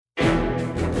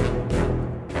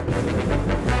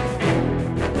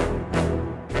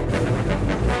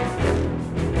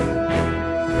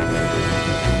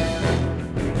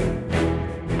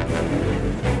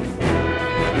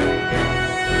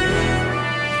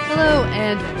Hello,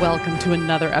 and welcome to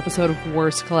another episode of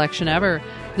Worst Collection Ever.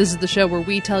 This is the show where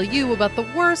we tell you about the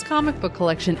worst comic book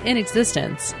collection in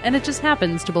existence, and it just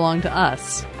happens to belong to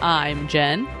us. I'm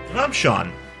Jen. And I'm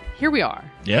Sean. Here we are.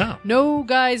 Yeah. No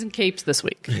guys in capes this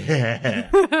week.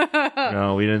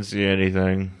 No, we didn't see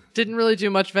anything. Didn't really do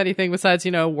much of anything besides,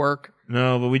 work.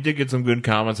 No, but we did get some good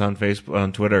comments on Facebook,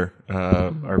 on Twitter.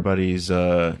 Our buddies,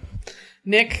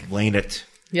 Nick. Lane It.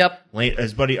 Yep.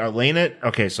 His buddy, Lane It?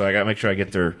 Okay, so I gotta make sure I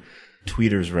get their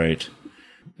tweeters right.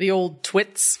 The old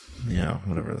twits. Yeah,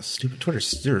 whatever. The stupid Twitter's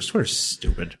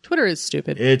stupid. Twitter is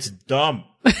stupid. It's dumb.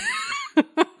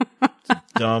 It's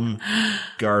dumb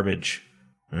garbage.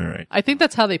 All right. I think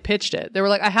that's how they pitched it. They were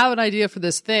like, I have an idea for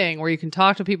this thing where you can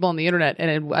talk to people on the internet,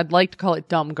 and I'd like to call it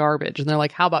dumb garbage. And they're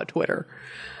like, how about Twitter?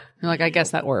 And like, I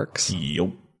guess that works. Yup.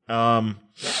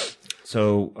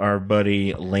 So our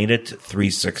buddy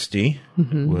Laneit360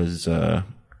 was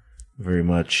very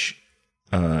much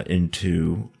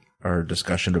into our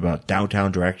discussion about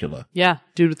Downtown Dracula. Yeah,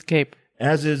 dude with the cape.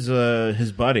 As is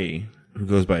his buddy, who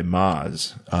goes by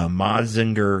Moz.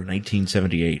 Mazinger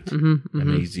 1978.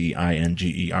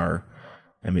 M-A-Z-I-N-G-E-R.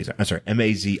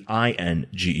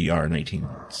 M-A-Z-I-N-G-E-R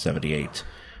 1978.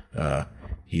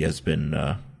 He has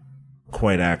been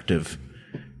quite active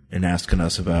in asking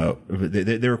us about...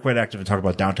 They were quite active in talking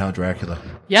about Downtown Dracula.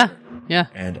 Yeah, yeah.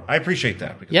 And I appreciate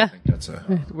that. Because yeah. I think that's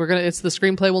it's the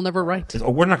screenplay we'll never write.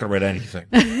 we're not going to write anything.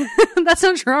 That's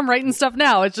not true. I'm writing stuff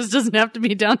now. It just doesn't have to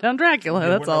be Downtown Dracula.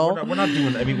 That's all. We're not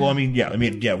doing... yeah.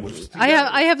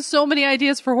 I have so many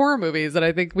ideas for horror movies that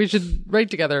I think we should write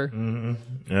together.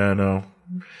 Mm-hmm. Yeah, no.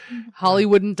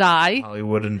 Hollywood and Die.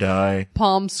 Hollywood and Die.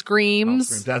 Palm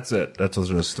Screams. That's it. That's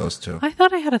those two. I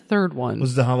thought I had a third one.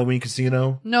 Was it the Halloween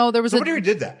Casino? No, there was Somebody already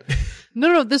did that.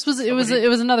 No, it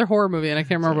was another horror movie, and I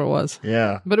can't remember what it was.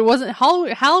 Yeah. But it wasn't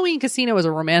Halloween Casino was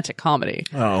a romantic comedy.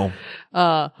 Oh.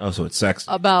 So it's sex.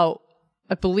 About,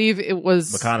 I believe it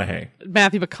was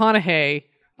Matthew McConaughey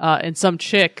and some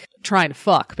chick trying to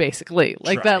fuck, basically.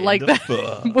 Like that.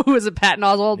 What was it, Patton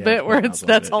Oswalt bit where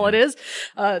that's all it is?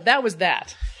 That was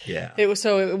that. Yeah. It was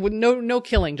no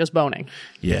killing, just boning.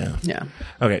 Yeah. Yeah.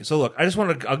 Okay, so look,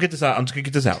 I'll get this out. I'm just gonna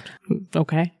get this out.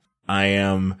 Okay. I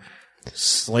am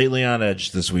slightly on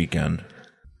edge this weekend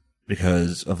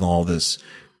because of all this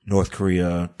North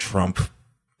Korea Trump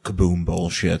kaboom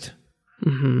bullshit.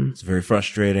 Mm-hmm. It's very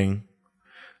frustrating.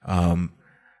 I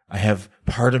have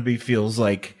part of me feels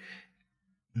like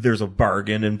there's a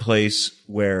bargain in place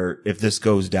where if this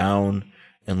goes down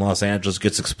and Los Angeles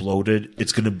gets exploded,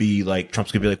 it's going to be like,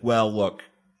 Trump's going to be like, well, look.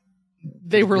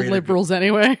 They were liberals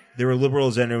anyway. They were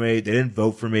liberals anyway. They didn't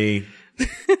vote for me.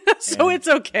 So it's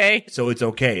okay. So it's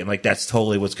okay. And like, that's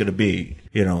totally what's going to be.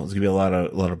 There's going to be a lot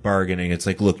of bargaining. It's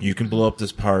like, look, you can blow up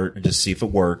this part and just see if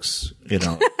it works, And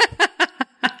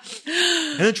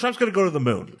then Trump's going to go to the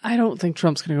moon. I don't think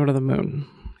Trump's going to go to the moon.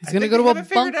 He's going to go to a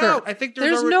bunker. I think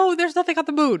there's nothing on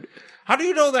the moon. How do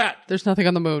you know that? There's nothing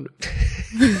on the moon.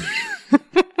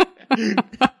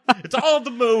 It's all on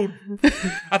the moon.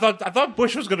 I thought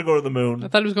Bush was going to go to the moon. I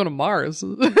thought he was going to Mars.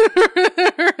 Or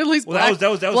at least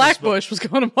Black Bush was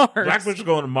going to Mars. Black Bush was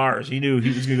going to Mars. He knew he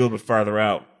was going to go a bit farther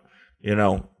out.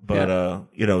 But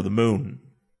the moon.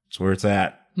 That's where it's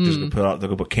at. Just they're going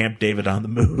to put Camp David on the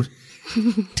moon.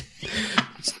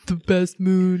 It's the best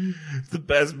moon. It's the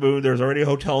best moon. There's already a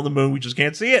hotel on the moon. We just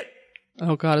can't see it.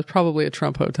 Oh, God. It's probably a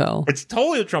Trump hotel. It's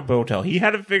totally a Trump hotel. He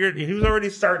had it figured. He was already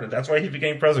starting it. That's why he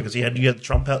became president, because he had the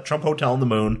Trump hotel on the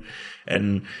moon.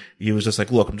 And he was just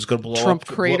like, look, I'm just going to blow Trump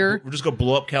crater. We're just going to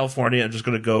blow up California. I'm just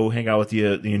going to go hang out with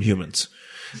the Inhumans.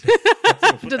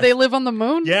 Did they live on the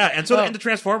moon? Yeah, and and the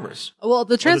Transformers. Well,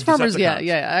 the Transformers, I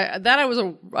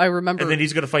remember. And then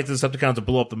he's going to fight the Decepticons to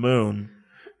blow up the moon.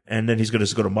 And then he's going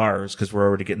to go to Mars because we're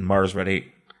already getting Mars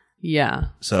ready. Yeah.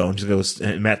 So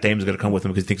Matt Damon's going to come with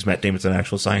him because he thinks Matt Damon's an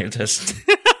actual scientist.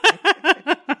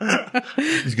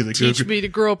 He's going to teach me to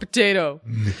grow a potato.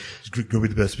 Grow me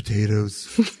the best potatoes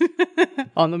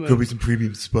on the moon. Grow me some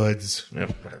premium spuds.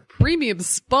 Yep. Premium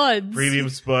spuds. Premium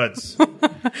spuds.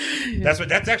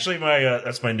 That's actually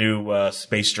that's my new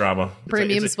space drama.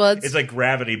 Premium spuds. It's like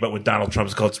Gravity, but with Donald Trump.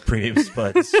 It's called Premium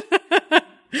Spuds.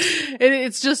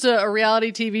 It's just a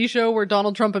reality TV show where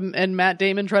Donald Trump and Matt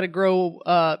Damon try to grow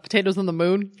potatoes on the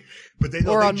moon. But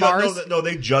Mars.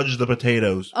 They judge the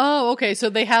potatoes. Oh, okay. So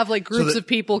they have like groups of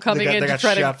people coming in to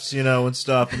try chefs, and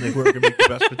stuff, and we're gonna make the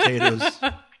best potatoes.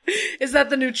 Is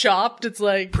that the new Chopped? It's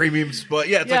like premium spot.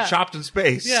 Yeah, it's like Chopped in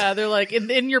space. Yeah, they're like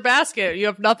in your basket you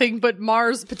have nothing but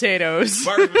Mars potatoes.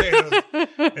 Mars potatoes,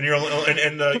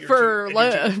 and for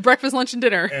breakfast, lunch, and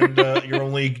dinner. And your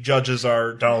only judges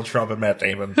are Donald Trump and Matt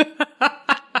Damon.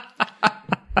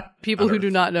 People who do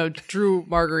not know, Drew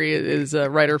Margery is a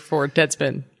writer for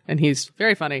Deadspin. And he's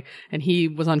very funny. And he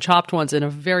was on Chopped once in a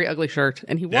very ugly shirt.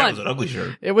 And he won. Yeah, it was an ugly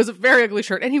shirt. It was a very ugly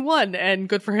shirt. And he won. And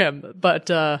good for him. But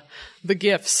the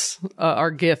gifts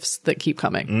are gifts that keep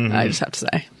coming. Mm-hmm. I just have to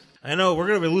say. I know. We're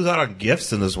going to lose out on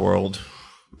gifts in this world.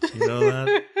 You know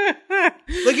that?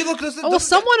 Like, you look,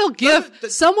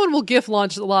 someone will GIF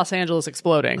launch Los Angeles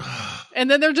exploding.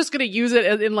 And then they're just going to use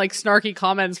it in like snarky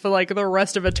comments for like the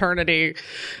rest of eternity.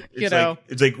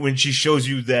 It's like when she shows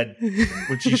you that,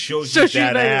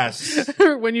 that ass.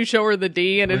 When you show her the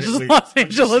D and it's just Los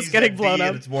Angeles getting blown up.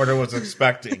 And it's more than I was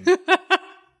expecting.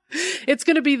 It's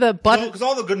going to be the butt. Because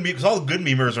all the good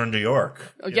memers are in New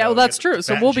York. Yeah, well, that's true.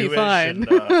 So we'll be fine.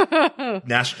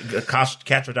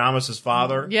 Castradamus'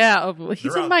 father. Yeah,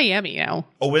 he's in Miami now.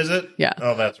 Oh, is it? Yeah.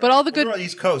 Oh, that's right. But all the good. They're all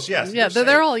East Coast, yes. Yeah,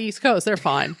 they're all East Coast. They're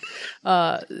fine.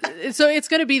 So it's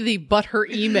going to be the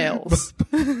butthurt emails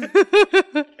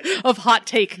of hot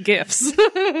take gifs.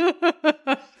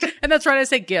 And that's right. I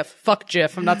say GIF. Fuck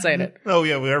GIF. I'm not saying it. Oh,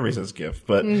 yeah. Everybody says GIF.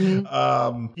 But,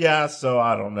 yeah, so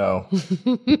I don't know.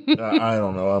 I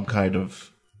don't know. I'm kind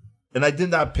of... And I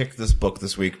did not pick this book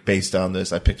this week based on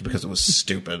this. I picked it because it was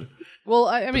stupid. Well,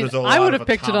 I mean, I would have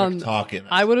picked it on...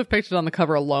 I would have picked it on the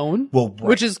cover alone,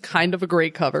 which is kind of a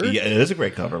great cover. Yeah, it is a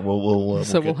great cover. We'll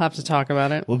have to talk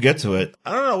about it. We'll get to it.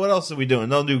 I don't know. What else are we doing?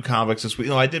 No new comics this week.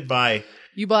 No, I did buy...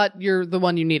 You bought the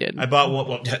one you needed. I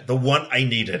bought the one I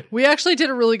needed. We actually did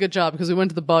a really good job because we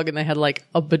went to the Bug and they had like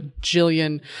a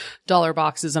bajillion dollar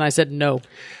boxes and I said no.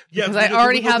 Yeah, because I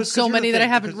already have so many that I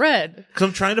haven't read. Because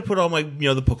I'm trying to put all my,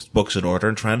 the books in order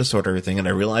and trying to sort everything, and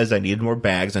I realized I needed more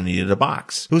bags. I needed a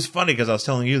box. It was funny because I was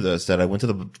telling you this, that I went to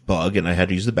the Bug and I had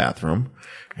to use the bathroom,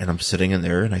 and I'm sitting in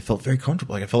there and I felt very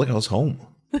comfortable. Like I felt like I was home.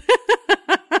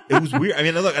 It was weird. I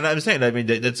mean, look, and I'm saying,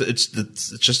 it's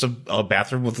just a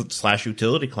bathroom with /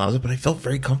 utility closet, but I felt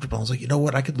very comfortable. I was like, you know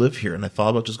what? I could live here. And I thought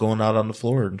about just going out on the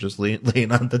floor and just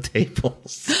laying on the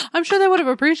tables. I'm sure they would have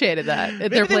appreciated that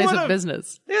at their place of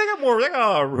business. Yeah, they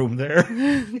got a room there.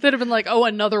 They'd have been like, oh,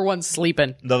 another one's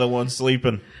sleeping. Another one's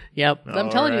sleeping. Yep. I'm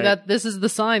telling you that this is the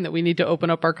sign that we need to open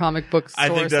up our comic book store /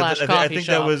 coffee shop. I think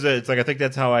that was it. It's like, I think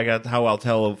that's how I'll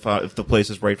tell if the place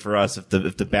is right for us, if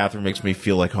the bathroom makes me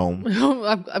feel like home.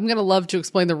 I'm going to love to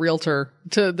explain the realtor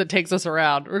that takes us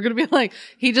around. We're going to be like,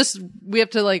 we have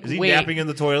to like, is he wait. napping in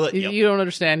the toilet? Yep. You don't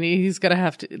understand. He's going to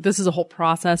have to, this is a whole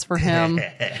process for him.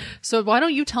 So why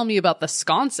don't you tell me about the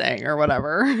sconcing or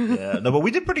whatever? Yeah, no, but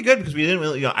we did pretty good because we didn't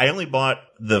really, I only bought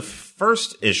the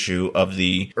first issue of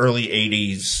the early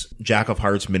 80s Jack of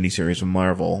Hearts miniseries from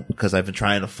Marvel because I've been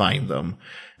trying to find them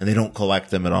and they don't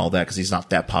collect them and all that because he's not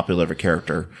that popular of a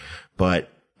character. But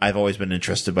I've always been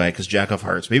interested by it because Jack of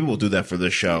Hearts, maybe we'll do that for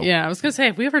this show. Yeah, I was going to say,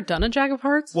 have we ever done a Jack of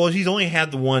Hearts? Well, he's only had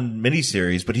the one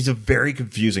miniseries, but he's a very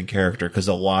confusing character because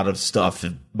a lot of stuff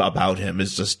about him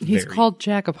is just He's called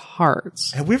Jack of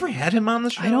Hearts. Have we ever had him on the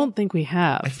show? I don't think we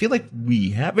have. I feel like we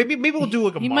have. Maybe we'll do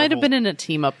like a He Marvel. might have been in a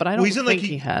team up, but I don't think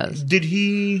he has. Did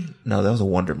he? No, that was a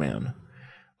Wonder Man.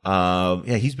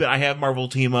 Yeah, he's been. I have Marvel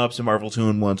team ups and Marvel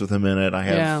Toon ones with him in it. I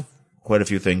have quite a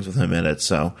few things with him in it,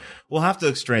 so we'll have to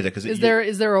extract it. Because is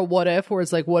there a what if where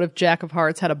it's like, what if Jack of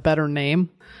Hearts had a better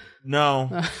name?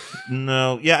 No,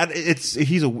 no, yeah,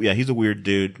 he's a weird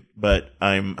dude, but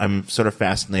I'm sort of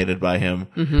fascinated by him.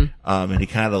 Mm-hmm. And he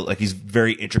kind of like he's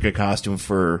very intricate costume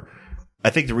for. I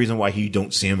think the reason why you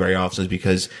don't see him very often is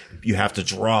because you have to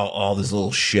draw all this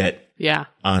little shit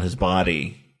on his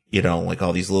body. Like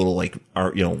all these little like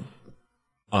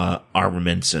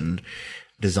armaments and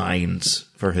designs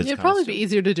for his. It'd probably be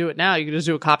easier to do it now. You could just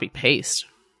do a copy paste.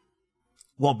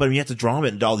 Well, but you have to draw him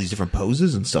into all these different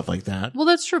poses and stuff like that. Well,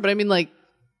 that's true, but I mean, like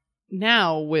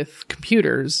now with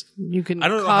computers, you can. I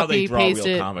don't know how they draw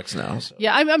real comics now. So.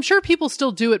 Yeah, I'm sure people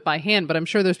still do it by hand, but I'm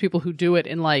sure there's people who do it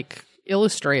in like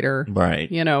Illustrator,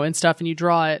 right? And stuff, and you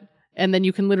draw it. And then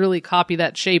you can literally copy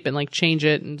that shape and like change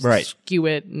it and skew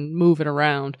it and move it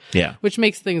around. Yeah. Which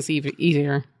makes things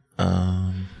easier.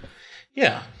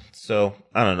 Yeah. So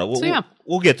I don't know.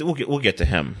 We'll get to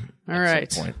him. All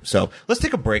right. Some point. So let's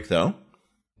take a break though.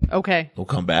 Okay. We'll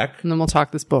come back. And then we'll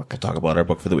talk this book. We'll talk about our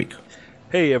book for the week.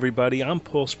 Hey everybody, I'm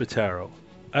Paul Spataro.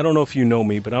 I don't know if you know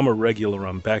me, but I'm a regular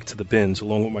on Back to the Bins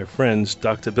along with my friends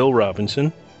Dr. Bill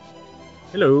Robinson.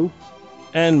 Hello.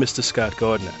 And Mr. Scott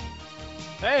Gardner.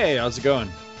 Hey, how's it going?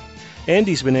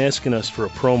 Andy's been asking us for a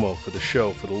promo for the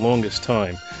show for the longest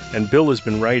time, and Bill has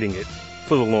been writing it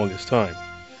for the longest time.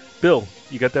 Bill,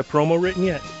 you got that promo written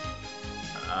yet?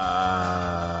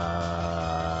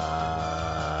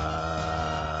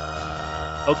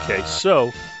 Okay,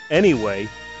 so, anyway,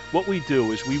 what we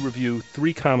do is we review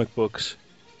 3 comic books.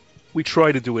 We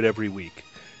try to do it every week.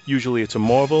 Usually it's a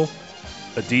Marvel,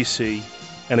 a DC,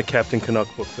 and a Captain Canuck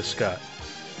book for Scott.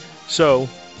 So,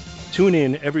 tune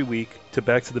in every week to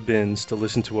Back to the Bins to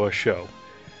listen to our show.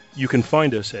 You can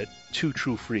find us at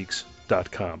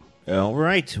twotruefreaks.com. All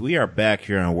right, we are back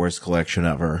here on Worst Collection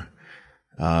Ever,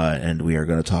 and we are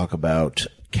going to talk about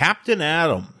Captain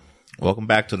Atom. Welcome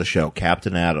back to the show,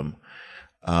 Captain Atom.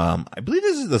 I believe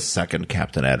this is the second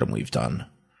Captain Atom we've done,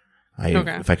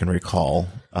 if I can recall,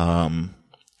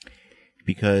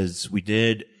 because we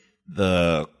did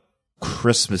the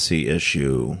Christmassy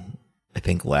issue, I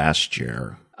think, last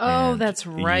year. Oh, that's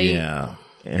right. Yeah,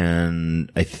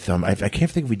 and I can't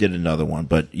think if we did another one,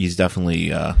 but he's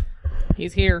definitely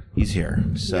he's here. He's here.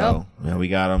 So we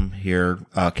got him here.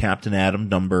 Captain Atom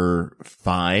number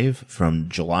 5 from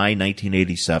July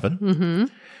 1987.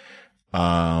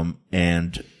 Mm-hmm.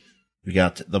 And we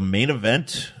got the main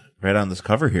event right on this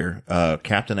cover here.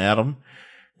 Captain Atom,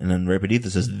 and then right beneath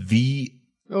this is V.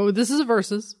 Oh, this is a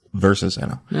versus. Versus, I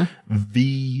know. Yeah.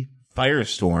 V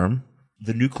Firestorm,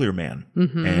 the Nuclear Man.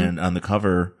 Mm-hmm. And on the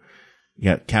cover, you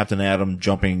got Captain Atom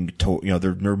jumping to,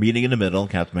 they're meeting in the middle.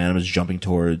 Captain Atom is jumping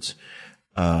towards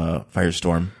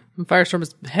Firestorm. And Firestorm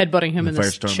is headbutting him in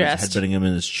his chest. Firestorm is headbutting him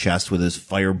in his chest with his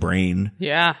fire brain.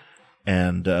 Yeah.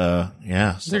 And so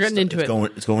they're getting into it.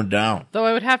 It's going down. Though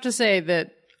I would have to say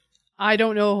that I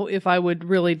don't know if I would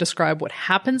really describe what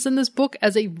happens in this book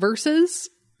as a versus.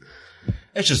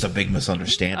 It's just a big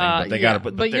misunderstanding. But they got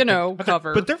to,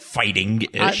 cover. But they're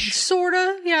fighting-ish.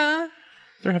 Sorta, yeah.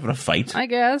 They're having a fight, I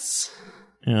guess.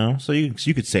 So you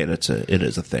could say that it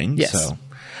is a thing. Yes. So,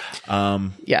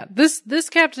 this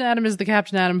Captain Atom is the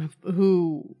Captain Atom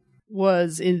who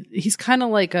was in. He's kind of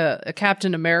like a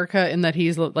Captain America in that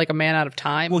he's like a man out of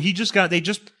time. Well, they just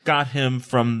got him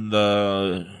from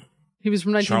the. He was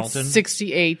from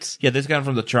 1968. Yeah, this got him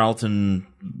from the Charlton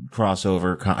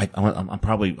crossover. I'm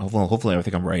probably, hopefully I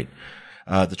think I'm right.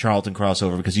 The Charlton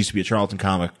crossover, because he used to be a Charlton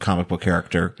comic book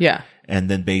character. Yeah. And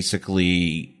then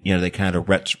basically, they kind of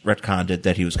retconned it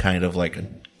that he was kind of like a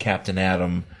Captain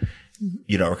Atom,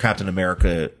 or Captain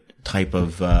America type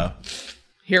of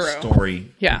hero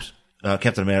story. Yeah.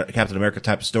 Captain America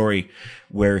type of story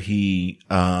where he,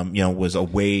 was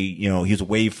away, he was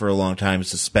away for a long time,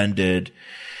 suspended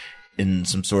in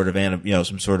some sort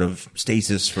of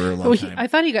stasis for a long time. I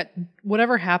thought he got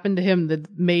whatever happened to him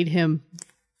that made him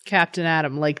Captain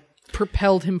Atom, like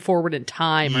propelled him forward in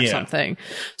time or something.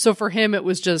 So for him, it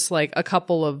was just like a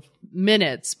couple of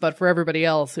minutes, but for everybody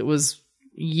else, it was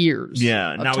years.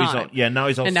 Yeah. Now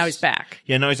he's back.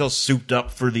 Yeah. Now he's all souped up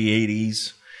for the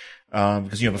 80s.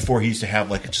 Because before he used to have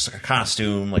just like a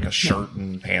costume, like a shirt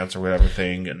and pants or whatever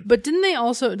thing. But didn't they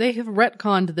have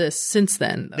retconned this since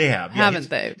then? Though, they have, haven't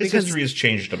they? His history has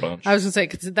changed a bunch. I was gonna say,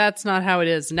 because that's not how it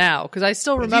is now. Because I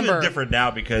still remember it's even different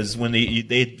now, because when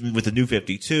they with the New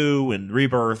 52 and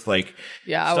Rebirth, stuff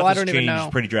I don't even know.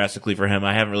 Changed pretty drastically for him.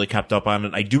 I haven't really kept up on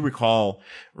it. I do recall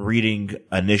reading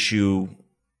an issue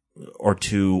or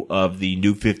two of the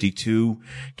New 52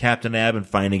 Captain Ab and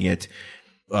finding it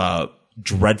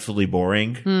dreadfully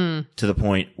boring to the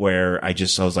point where I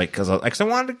was like, because I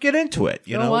wanted to get into it.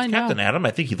 It's Captain Atom.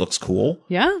 I think he looks cool.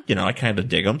 Yeah. I kind of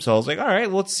dig him. So I was like, all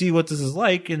right, let's see what this is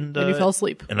like. And you fell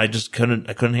asleep. And I just couldn't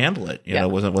handle it.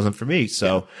 It wasn't for me.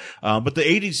 So, but the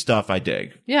 80s stuff I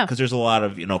dig. Yeah. Because there's a lot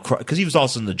of, because he was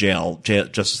also in the jail,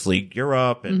 Justice League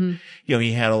Europe. And,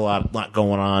 he had a lot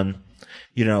going on.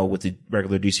 With the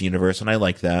regular DC universe, and I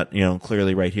like that.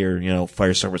 Clearly right here,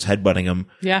 Firestorm was headbutting him.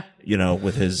 Yeah.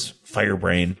 With his fire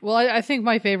brain. Well, I think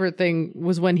my favorite thing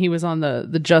was when he was on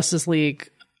the Justice League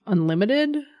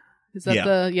Unlimited. Is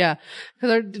that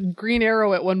because Green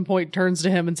Arrow at one point turns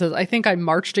to him and says, "I think I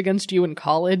marched against you in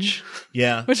college."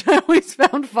 Yeah. Which I always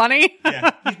found funny.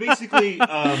 Yeah. He's basically,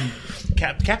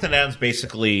 Captain Atom's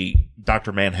basically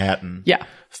Dr. Manhattan. Yeah.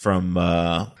 From,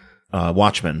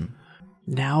 Watchmen.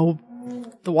 Now,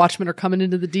 the Watchmen are coming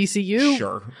into the DCU.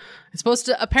 Sure.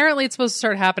 Apparently it's supposed to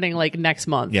start happening next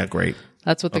month. Yeah, great.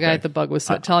 That's what the guy at the Bug was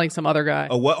telling some other guy.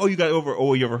 Oh, what? Oh,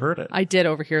 you overheard it? I did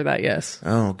overhear that, yes.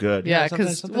 Oh, good. Yeah,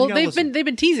 because they've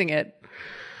been teasing it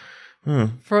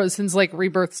since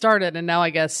Rebirth started, and now I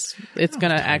guess it's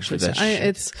gonna actually.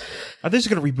 Are they just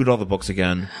gonna reboot all the books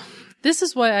again? This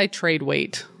is why I trade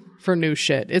weight for new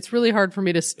shit. It's really hard for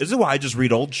me to... This is why I just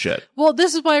read old shit. Well,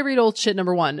 this is why I read old shit,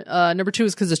 number one. Number two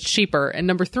is because it's cheaper. And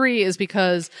number three is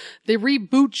because they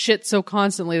reboot shit so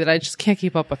constantly that I just can't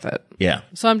keep up with it. Yeah.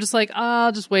 So I'm just like,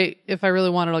 I'll just wait. If I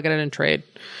really want it, I'll get it in trade.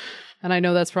 And I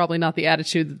know that's probably not the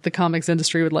attitude that the comics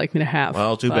industry would like me to have.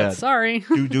 Well, too bad. Sorry.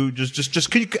 Just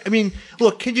can you,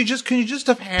 can you just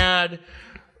have had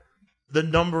the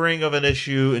numbering of an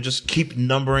issue and just keep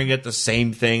numbering it the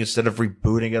same thing instead of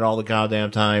rebooting it all the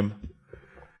goddamn time.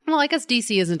 Well, I guess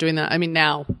DC isn't doing that. I mean,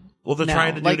 now. Well, they're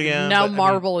trying to do it again. Now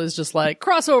Marvel is just like,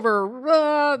 crossover,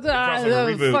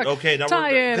 reboot. Fuck, okay, now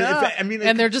tie-in. we're...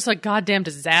 and they're just a goddamn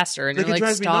disaster. And you're like,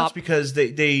 drives me nuts stop. because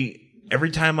they every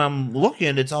time I'm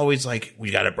looking, it's always like, we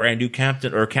got a brand new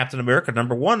Captain America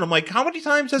 #1. I'm like, how many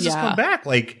times has this come back?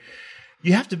 Like,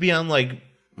 you have to be on like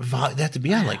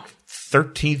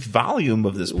 13th volume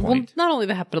of this point. Well, not only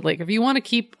that, but like, if you want to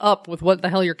keep up with what the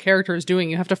hell your character is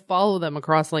doing, you have to follow them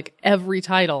across like every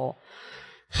title.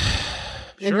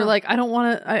 And you're like, I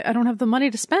don't have the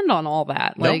money to spend on all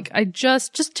that. Nope. Like, I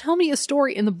just tell me a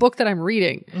story in the book that I'm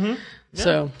reading. Mm-hmm. Yeah.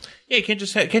 So. Yeah, can't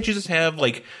you just have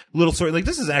like little story? Like,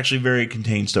 this is actually very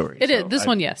contained story. It is. This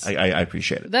one, yes. I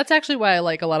appreciate it. That's actually why I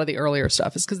like a lot of the earlier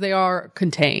stuff, is because they are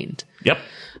contained. Yep.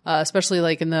 Especially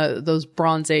like in those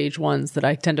Bronze Age ones that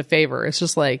I tend to favor. It's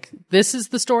just like, this is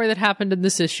the story that happened in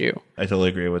this issue. I totally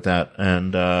agree with that.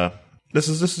 And, This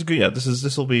is good. Yeah,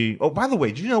 this will be. Oh, by the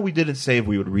way, do you know we didn't say if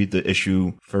we would read the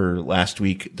issue for last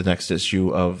week, the next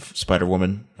issue of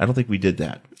Spider-Woman? I don't think we did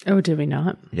that. Oh, did we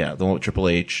not? Yeah, the one with Triple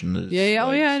H and yeah.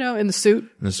 Oh, yeah, I know. In the suit.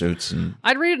 In the suits, and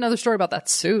I'd read another story about that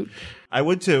suit. I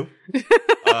would too.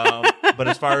 But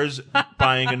as far as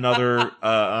buying another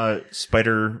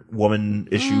Spider-Woman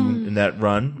issue in that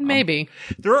run, maybe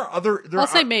I'll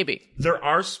say maybe there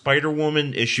are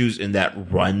Spider-Woman issues in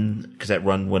that run, because that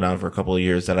run went on for a couple of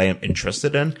years, that I am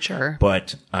interested in. Sure,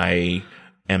 but I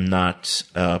am not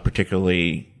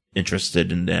particularly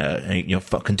interested in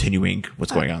continuing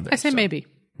what's going on there. I say maybe.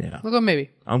 Yeah, we'll go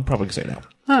maybe. I'm probably gonna say no.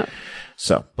 Huh.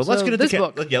 So, but let's get into this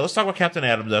book. Let's talk about Captain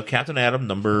Atom, though. Captain Atom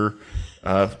number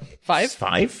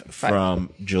 5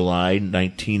 from July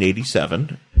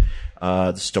 1987.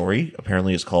 The story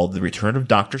apparently is called The Return of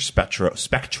Dr.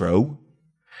 Spectro.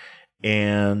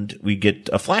 And we get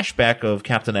a flashback of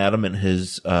Captain Atom in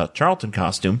his Charlton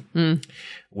costume,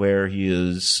 where he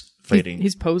is fighting.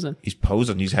 He's posing. He's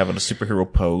posing. He's having a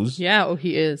superhero pose. Yeah,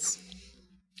 he is.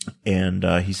 And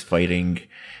he's fighting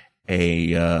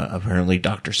apparently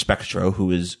Dr. Spectro,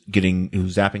 who's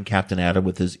zapping Captain Atom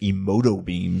with his emoto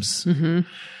beams,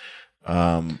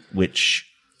 which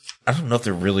I don't know if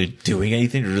they're really doing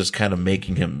anything. They're just kind of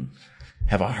making him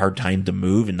have a hard time to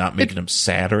move and not making him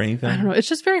sad or anything. I don't know. It's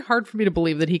just very hard for me to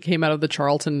believe that he came out of the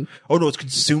Charlton. Oh no, it's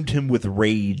consumed him with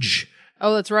rage.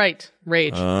 Oh, that's right.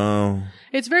 Rage. Oh.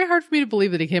 It's very hard for me to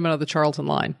believe that he came out of the Charlton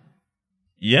line.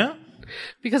 Yeah?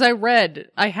 Because I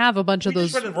have a bunch of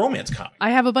those. Just read a romance comic. I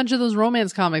have a bunch of those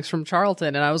romance comics from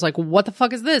Charlton, and I was like, what the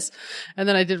fuck is this? And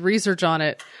then I did research on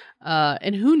it,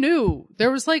 and who knew? There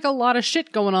was like a lot of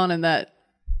shit going on in that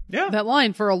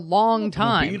line for a long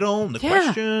time. The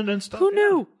question and stuff. Who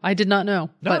knew? I did not know.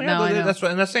 But now I know. That's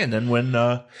what I'm saying. Then when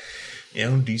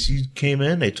DC came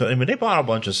in, they bought a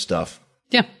bunch of stuff.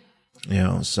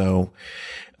 Yeah. So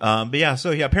apparently,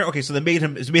 okay, so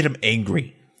it's made him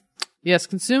angry. Yes,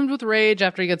 consumed with rage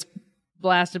after he gets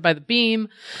blasted by the beam.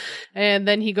 And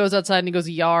then he goes outside and he goes,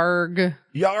 yarg.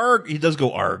 Yarg! He does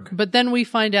go arg. But then we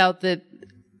find out that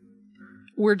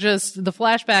the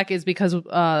flashback is because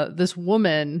this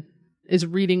woman is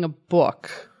reading a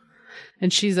book.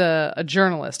 And she's a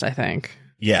journalist, I think.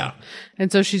 Yeah.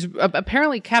 And so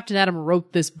apparently Captain Atom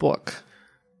wrote this book.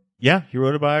 Yeah, he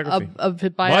wrote a biography. A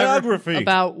biography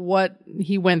about what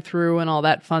he went through and all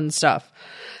that fun stuff.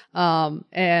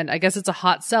 And I guess it's a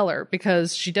hot seller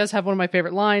because she does have one of my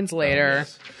favorite lines later.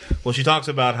 Yes. Well, she talks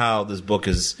about how this book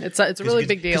is... It's a really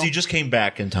big deal. Because he just came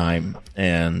back in time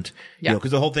and, because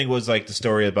the whole thing was like the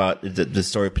story about,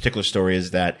 particular story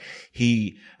is that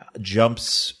he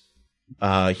jumps,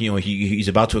 he's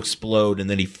about to explode and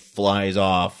then he flies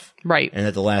off. Right. And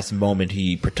at the last moment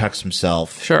he protects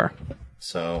himself. Sure.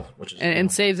 So, which is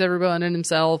and saves everyone and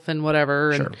himself and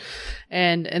whatever. Sure.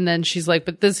 And then she's like,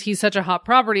 but he's such a hot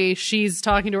property. She's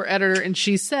talking to her editor and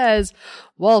she says,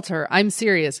 Walter, I'm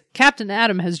serious. Captain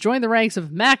Atom has joined the ranks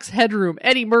of Max Headroom,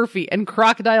 Eddie Murphy, and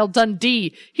Crocodile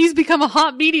Dundee. He's become a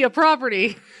hot media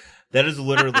property. That is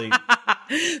literally...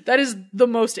 that is the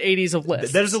most 80s of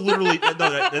lists. That is literally... no,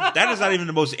 that is not even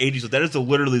the most 80s. That is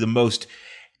literally the most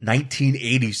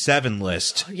 1987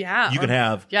 list you can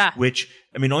have. Yeah. Which...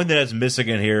 I mean, the only thing that's missing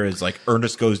in here is like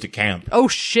Ernest Goes to Camp. Oh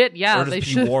shit! Yeah, Ernest they P.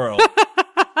 should. Worrell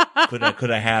could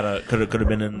have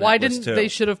been in. Why that list didn't too. they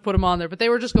should have put him on there? But they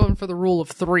were just going for the rule of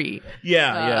 3.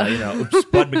 Yeah.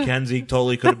 Spud McKenzie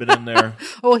totally could have been in there.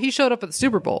 Well, he showed up at the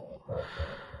Super Bowl.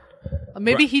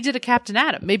 Maybe he did a Captain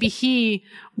Atom. Maybe he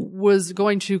was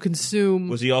going to consume.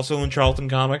 Was he also in Charlton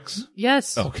Comics?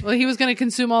 Yes. Okay. Well, he was going to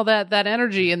consume all that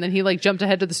energy, and then he like jumped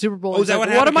ahead to the Super Bowl. Oh, is that like, what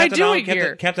happened? What am I doing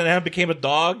here? Captain Adam became a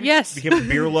dog? Yes. Became a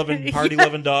beer-loving,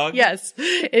 party-loving dog? Yes.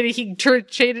 And he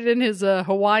traded in his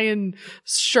Hawaiian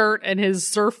shirt and his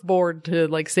surfboard to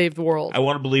like save the world. I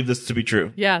want to believe this to be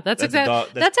true. Yeah, that's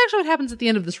exactly. That's actually what happens at the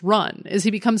end of this run. Is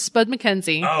he becomes Spud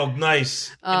McKenzie? Oh,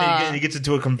 nice! And then he gets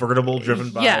into a convertible driven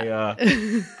by,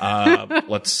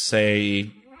 let's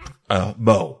say,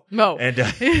 Mo. Mo. And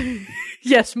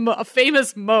yes, a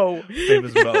famous Mo.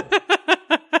 Famous Mo.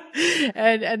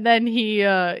 and then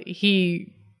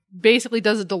he basically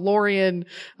does a DeLorean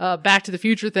Back to the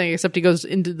Future thing, except he goes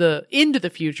into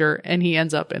the future and he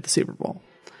ends up at the Super Bowl.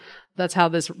 That's how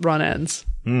this run ends.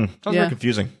 Sounds very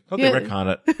confusing. Hope they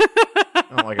retcon it.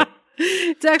 I don't like it.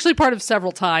 It's actually part of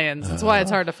several tie-ins. That's why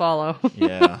it's hard to follow.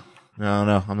 Yeah.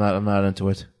 No, I'm not into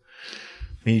it.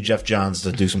 We need Jeff Johns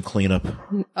to do some cleanup.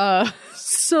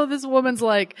 So this woman's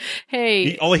like,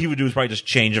 hey. All he would do is probably just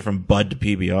change it from Bud to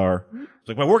PBR. It's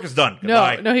like, my work is done.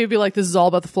 Goodbye. No, he'd be like, this is all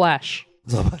about the Flash.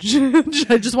 I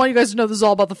just want you guys to know this is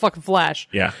all about the fucking Flash.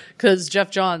 Yeah. Because Jeff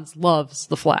Johns loves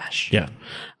the Flash. Yeah.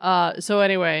 So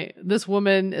anyway, this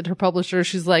woman and her publisher,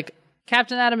 she's like,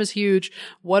 Captain Atom is huge.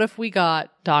 What if we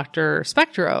got Dr.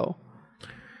 Spectro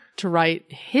to write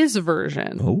his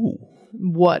version? Oh.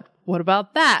 What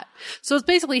about that? So it's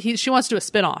basically she wants to do a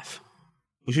spin-off.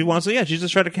 She wants to, she's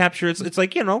just trying to capture. It's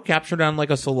like, captured on like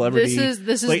a celebrity.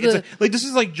 This is like, this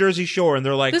is like Jersey Shore, and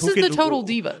they're like, this is the Total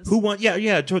Divas. Who want?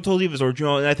 Total Divas,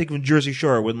 or and I think when Jersey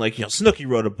Shore, when like Snooki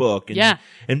wrote a book,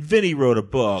 and Vinny wrote a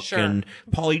book, sure. and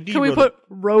Pauly D. Can we put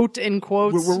wrote in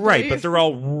quotes? We're right, but they're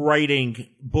all writing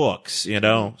books,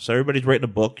 So everybody's writing a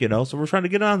book, So we're trying to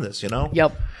get on this,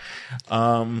 Yep.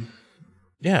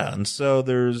 Yeah, and so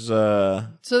there's So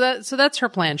that's her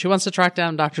plan. She wants to track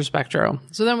down Dr. Spectro.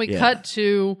 So then we cut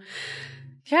to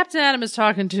Captain Atom is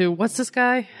talking to what's this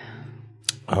guy?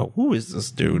 Oh, who is this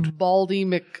dude? Baldy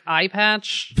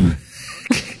McEyepatch.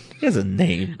 He has a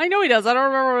name. I know he does. I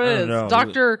don't remember what it is.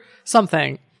 Dr.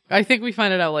 something. I think we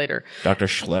find it out later. Dr.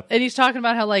 Schlepp. And he's talking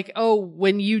about how like,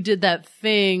 when you did that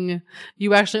thing,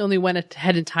 you actually only went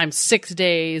ahead in time 6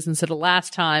 days instead of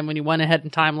last time when you went ahead in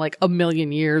time like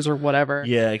 1,000,000 years or whatever.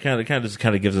 Yeah, it kind of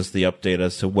gives us the update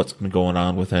as to what's been going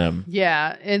on with him.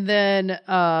 Yeah, and then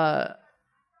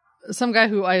some guy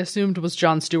who I assumed was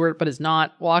Jon Stewart but is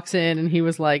not walks in and he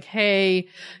was like, hey,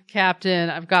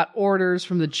 Captain, I've got orders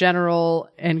from the general.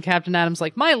 And Captain Atom's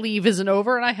like, my leave isn't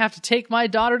over and I have to take my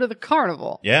daughter to the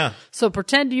carnival. Yeah. So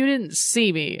pretend you didn't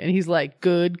see me. And he's like,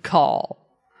 good call.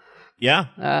 Yeah.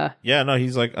 No,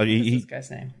 he's like, what's this guy's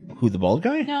name? Who, the bald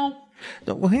guy? No,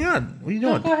 well, hang on. What are you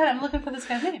doing? No, go ahead. I'm looking for this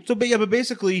guy's name. So, but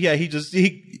basically, okay,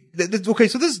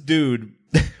 so this dude,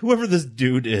 whoever this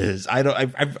dude is,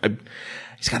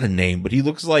 he's got a name, but he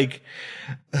looks like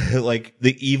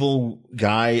the evil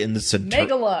guy in the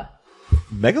Megala.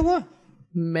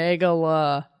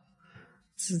 Megala?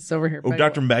 It's over here. Oh,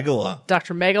 Dr. Megala.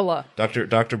 Dr. Megala.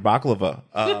 Dr. Baklava.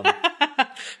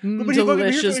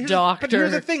 Delicious doctor. But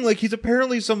here's the thing, like, he's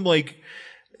apparently some, like,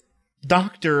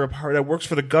 doctor that works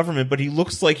for the government, but he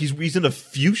looks like he's in a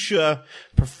fuchsia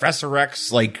Professor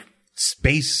X, like,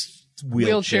 space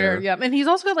wheelchair. Yeah, and he's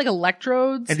also got like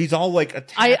electrodes, and he's all like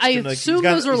attached. I assume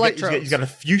those are electrodes. He's got a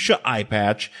fuchsia eye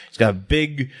patch. He's got a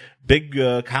big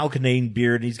Kyle Kinane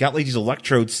beard, and he's got like these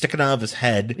electrodes sticking out of his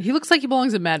head. He looks like he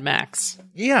belongs in Mad Max.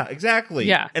 Yeah, exactly.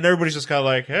 Yeah, and everybody's just kind of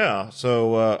like,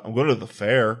 so I'm going to the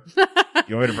fair.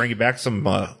 You want me to bring you back some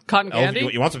cotton candy?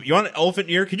 You want an elephant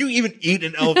ear? Can you even eat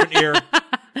an elephant ear?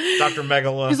 Dr.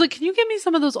 Megala. He's like, can you give me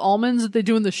some of those almonds that they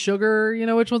do in the sugar? You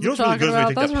know which ones I'm talking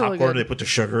about? Those are really good. They put the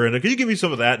sugar in it. Can you give me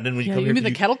some of that? And then when you come here, you mean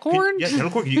the kettle corn? Kettle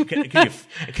corn.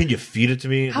 Can you feed it to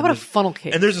me? How about a funnel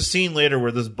cake? And there's a scene later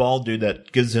where this bald dude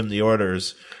that gives him the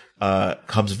orders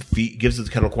gives the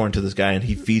kettle corn to this guy, and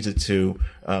he feeds it to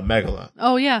Megala.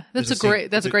 Oh yeah, that's a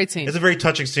great scene. It's a very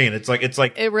touching scene. It's like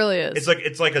it really is.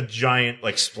 It's like a giant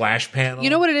like splash panel. You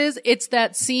know what it is? It's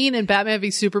that scene in Batman v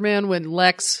Superman when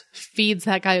Lex feeds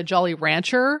that guy a Jolly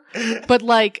Rancher, but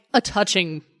like a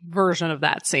touching version of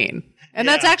that scene. And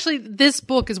that's actually, this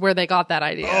book is where they got that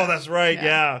idea. Oh, that's right.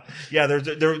 Yeah.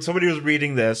 There somebody was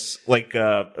reading this, like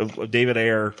David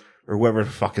Ayer. Or whoever the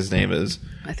fuck his name is.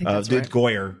 I think that's right.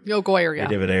 Goyer. Goyer, yeah.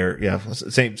 David Ayer, yeah.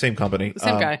 Same company.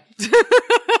 Same guy.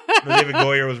 David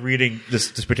Goyer was reading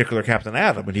this particular Captain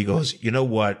Atom, and he goes, you know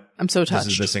what? I'm so touched.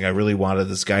 This is missing. I really wanted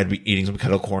this guy to be eating some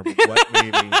kettle corn.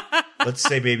 Let's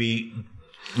say maybe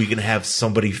we can have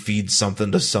somebody feed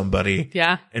something to somebody.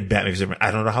 Yeah. And Batman, I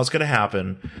don't know how it's going to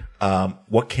happen.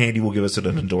 What candy will give us an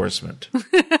endorsement?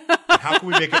 How can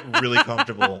we make it really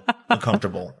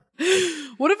uncomfortable?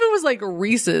 What if it was like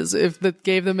Reese's? If that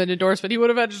gave them an endorsement, he would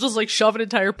have had to just like shove an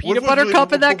entire peanut butter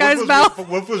cup in that guy's mouth.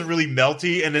 What if it was really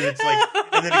melty, and then it's like,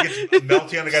 and then it gets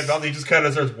melty on the guy's mouth, and he just kind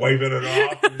of starts wiping it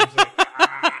off. And he's like,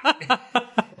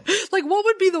 Like, what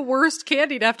would be the worst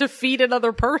candy to have to feed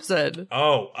another person?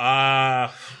 Ooh,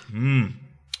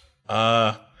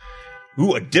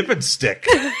 a dipping stick.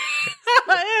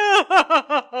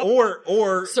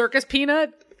 or circus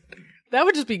peanut. That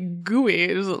would just be gooey.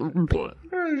 You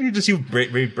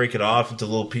break it off into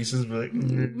little pieces, but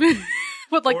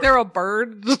but like they're a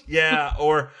bird. Yeah,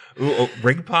 or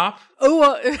ring pop.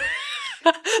 Oh,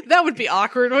 that would be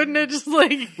awkward, wouldn't it? Just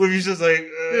like when you're just like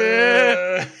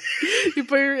you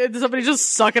put somebody just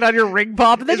suck it on your ring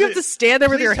pop, and then you have to stand there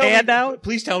with your hand out.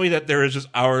 Please tell me that there is just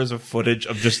hours of footage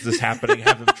of just this happening,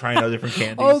 have them trying out different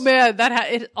candies. Oh man,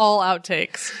 it all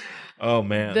outtakes. Oh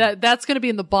man, that's going to be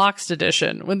in the boxed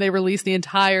edition when they release the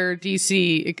entire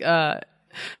DC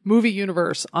movie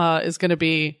universe. Is going to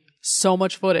be so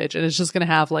much footage, and it's just going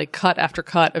to have like cut after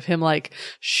cut of him like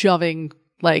shoving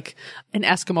like an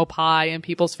Eskimo pie in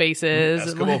people's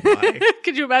faces. Eskimo pie.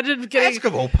 Could you imagine getting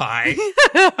Eskimo pie?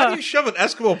 How do you shove an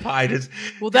Eskimo pie?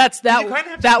 Well,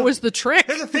 that was the trick.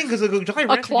 Here's the thing, because a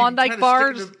Klondike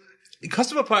bar.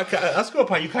 Eskimo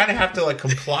pie, you kind of have to like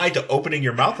comply to opening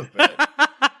your mouth a bit.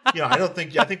 I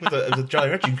think with the Jolly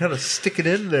Rancher, you can kind of stick it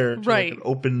in there to right. like an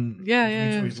open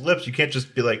between his lips. You can't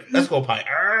just be like Eskimo pie.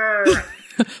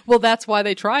 Well, that's why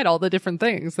they tried all the different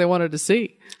things they wanted to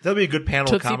see. That'd be a good panel.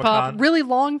 Tootsie Pop, really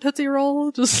long Tootsie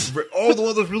Roll, just the one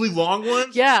of those really long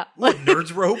ones. Yeah, what,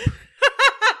 Nerds Rope.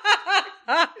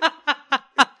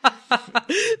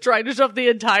 Trying to shove the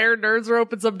entire Nerds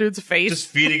Rope in some dude's face, just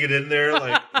feeding it in there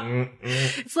like.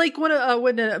 It's like when a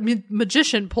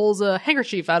magician pulls a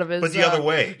handkerchief out of his. But the other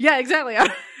way. Yeah, exactly.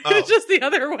 It's just the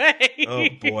other way. Oh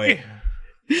boy.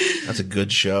 That's a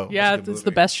good show. Yeah, it's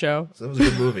the best show. So that was a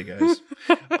good movie, guys.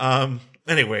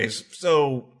 Anyways,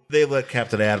 so they let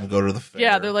Captain Adam go to the fair.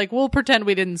 Yeah, they're like, we'll pretend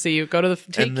we didn't see you. Go to the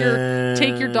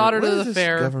take your daughter to the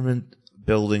fair. Government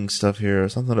building stuff here.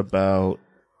 Something about.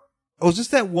 Oh, is this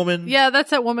that woman? Yeah, that's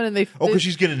that woman, and because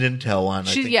she's getting intel on.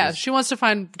 She wants to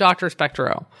find Dr.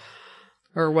 Spectro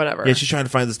or whatever. Yeah, she's trying to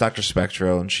find this Dr.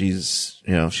 Spectro, and she's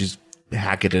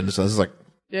hacking into. So this is like.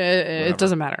 It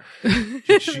doesn't matter.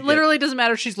 It literally doesn't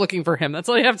matter. She's looking for him. That's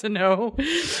all you have to know.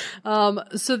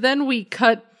 So then we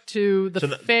cut to the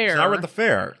fair. So now we're at the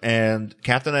fair, and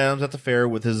Captain Adam's at the fair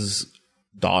with his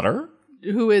daughter,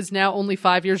 who is now only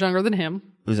 5 years younger than him.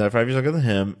 Who's now 5 years younger than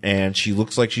him, and she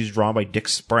looks like she's drawn by Dick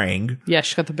Sprang. Yeah,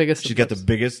 she's got the biggest. She's got the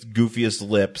biggest, goofiest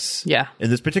lips. Yeah. In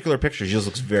this particular picture, she just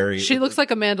looks very. She looks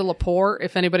like Amanda Lepore,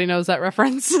 if anybody knows that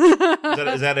reference. Is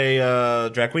that a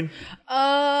drag queen?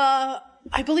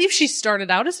 I believe she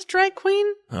started out as a drag queen.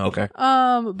 Oh, okay.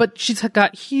 But she's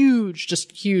got huge,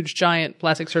 giant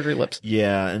plastic surgery lips.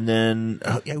 Yeah, and then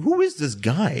who is this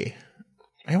guy?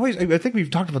 I think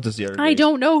we've talked about this the other day. I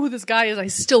don't know who this guy is. I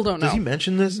still don't know. Does he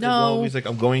mention this? No. Well, he's like,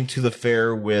 I'm going to the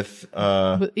fair with.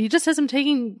 He just says I'm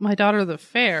taking my daughter to the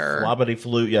fair. Flobbity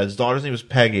Flute. Yeah, his daughter's name was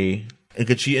Peggy,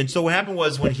 and so what happened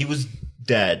was when he was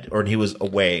dead or when he was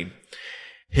away,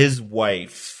 his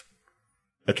wife.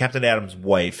 Captain Adam's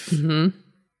wife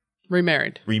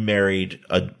remarried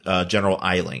General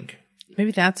Eiling.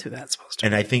 Maybe that's who that's supposed to be.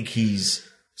 And I think he's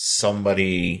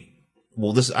somebody.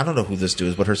 Well, I don't know who this dude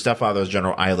is, but her stepfather is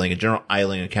General Eiling, and General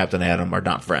Eiling and Captain Adam are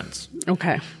not friends.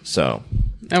 Okay. So,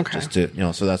 just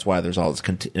to so that's why there's all this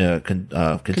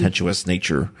contentious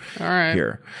nature. All right.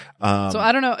 Here. So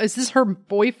I don't know. Is this her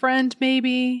boyfriend?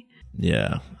 Maybe.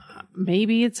 Yeah.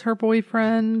 Maybe it's her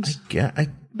boyfriend.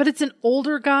 But it's an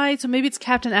older guy, so maybe it's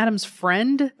Captain Adam's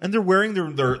friend. And they're wearing their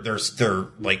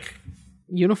like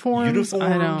uniforms.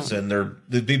 I don't. And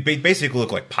they basically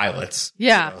look like pilots.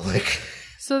 Yeah. Like.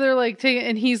 So they're like taking,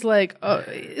 and he's like,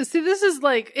 see, this is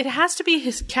like, it has to be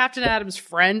his Captain Adam's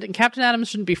friend, and Captain Adam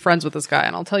shouldn't be friends with this guy,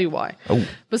 and I'll tell you why. Oh.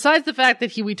 Besides the fact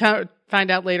that we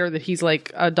find out later that he's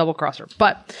like a double crosser,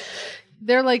 but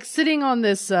they're like sitting on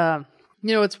this,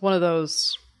 it's one of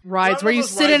those rides where you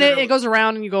sit in it, it goes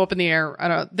around and you go up in the air. I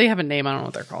don't. They have a name. I don't know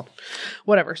what they're called.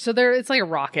 Whatever. So it's like a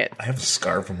rocket. I have a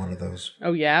scar from one of those.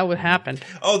 Oh yeah, what happened?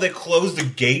 Oh, they closed the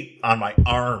gate on my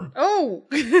arm. Oh.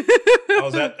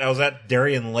 I was at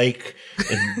Darien Lake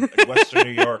in Western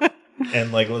New York,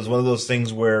 and like it was one of those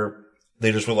things where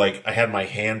they just were like, I had my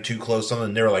hand too close to something,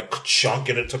 and they were like chunk,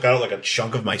 and it took out like a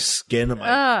chunk of my skin and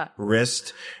my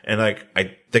wrist, and like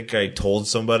I think I told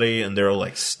somebody, and they were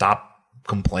like, stop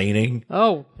complaining.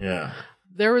 Oh. Yeah.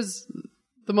 There was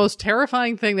the most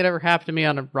terrifying thing that ever happened to me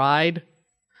on a ride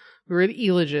We were at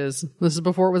Elage's. This is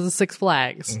before it was a Six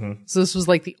Flags. Mm-hmm. So this was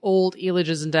like the old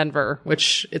Elage's in Denver,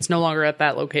 which it's no longer at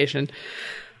that location.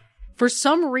 For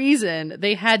some reason,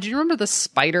 they had, do you remember the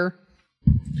spider?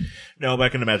 No, but I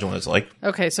can imagine what it's like.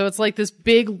 Okay, so it's like this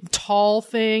big, tall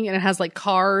thing, and it has like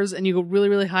cars, and you go really,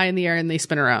 really high in the air, and they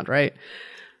spin around, right?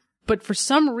 But for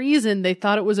some reason, they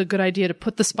thought it was a good idea to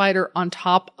put the spider on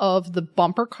top of the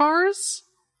bumper cars.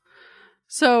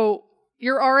 So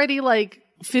you're already like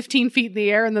 15 feet in the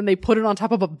air, and then they put it on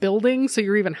top of a building, so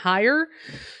you're even higher.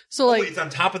 So like, it's on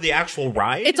top of the actual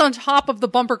ride? It's on top of the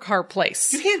bumper car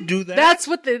place. You can't do that. That's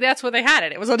what they had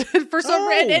it. It was on, for some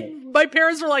reason. And my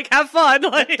parents were like, "Have fun!"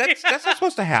 Like, that's not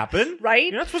supposed to happen, right?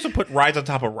 You're not supposed to put rides on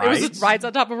top of rides. It was rides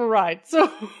on top of a ride.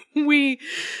 So we,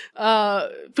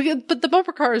 but the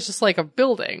bumper car is just like a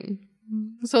building.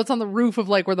 So it's on the roof of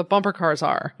like where the bumper cars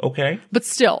are. Okay. But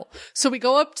still, so we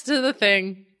go up to the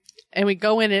thing. And we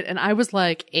go in it, and I was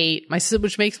like 8,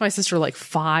 which makes my sister like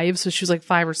 5, so she was like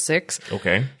 5 or 6.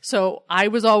 Okay. So I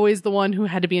was always the one who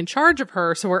had to be in charge of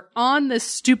her. So we're on this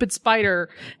stupid spider,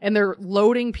 and they're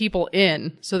loading people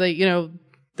in. So they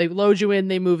load you in,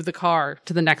 they move the car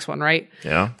to the next one, right?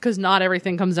 Yeah. Because not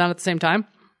everything comes down at the same time.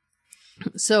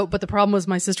 So, but the problem was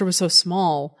my sister was so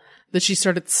small that she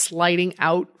started sliding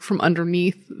out from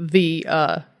underneath the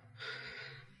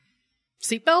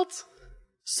seatbelt.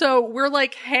 So we're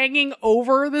like hanging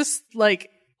over this, like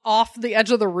off the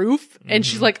edge of the roof, and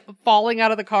she's like falling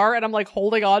out of the car, and I'm like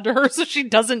holding on to her so she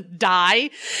doesn't die.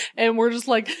 And we're just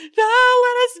like, no,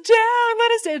 let us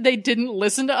down. And they didn't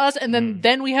listen to us. And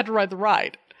then we had to ride the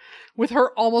ride with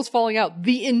her almost falling out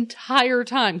the entire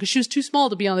time because she was too small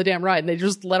to be on the damn ride. And they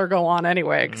just let her go on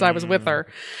anyway because I was with her.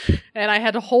 And I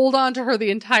had to hold on to her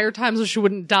the entire time so she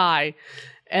wouldn't die.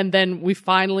 And then we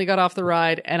finally got off the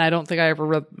ride, and I don't think I ever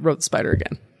rode the spider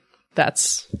again.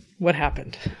 That's what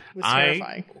happened. It was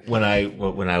terrifying. When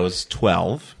I was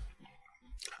 12,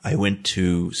 I went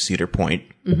to Cedar Point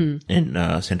in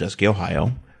Sandusky,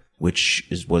 Ohio, which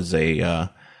was a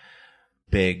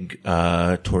big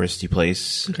touristy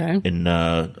place. Okay. In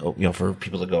for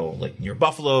people to go like near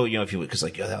Buffalo, because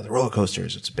like the roller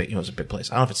coasters, it's a big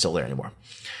place. I don't know if it's still there anymore.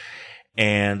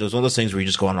 And it was one of those things where you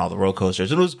just go on all the roller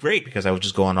coasters. And it was great because I would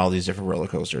just go on all these different roller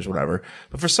coasters, whatever.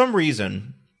 But for some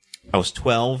reason, I was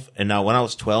 12. And now when I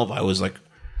was 12, I was like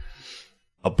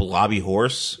a blobby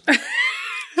horse.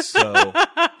 So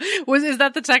is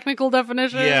that the technical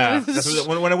definition? Yeah.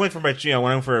 When I went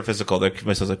for a physical, my son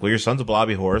was like, well, your son's a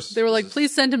blobby horse. They were like,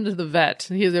 please send him to the vet.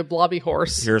 He's a blobby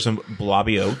horse. Here's some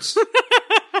blobby oats.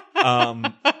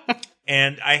 And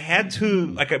I had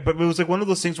to, but it was like one of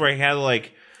those things where I had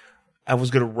like, I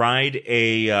was gonna ride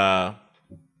a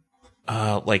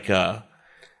like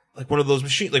one of those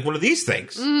machines, like one of these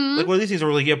things, like one of these things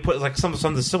where like you put like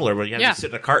something similar, but you have to sit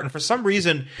in a cart. And for some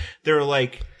reason, they're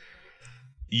like,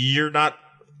 you're not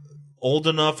old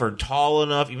enough or tall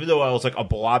enough, even though I was like a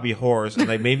blobby horse, and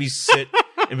they made me sit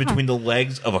in between the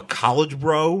legs of a college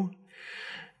bro.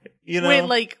 Wait,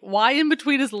 like why in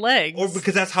between his legs? Or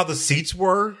because that's how the seats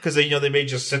were. Because they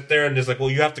made you sit there, and it's like, well,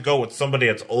 you have to go with somebody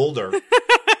that's older.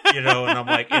 And I'm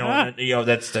like,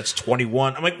 that's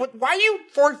 21. I'm like, what? Why are you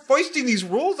foisting these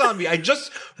rules on me? I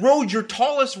just rode your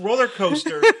tallest roller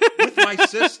coaster with my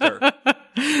sister,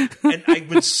 and I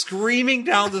went screaming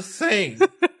down the thing.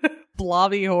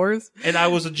 Blobby horse. And I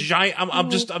was a giant.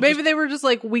 Maybe they were just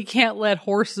like, we can't let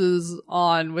horses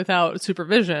on without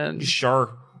supervision.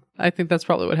 Sure. I think that's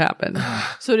probably what happened.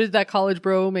 So did that college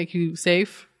bro make you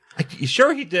safe?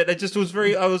 Sure he did.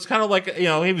 I was kind of like,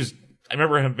 he was. I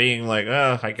remember him being like,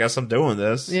 I guess I'm doing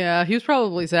this. Yeah, he was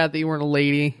probably sad that you weren't a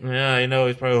lady. Yeah, I know.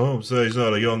 He's probably, so he's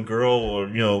not a young girl or,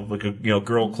 like a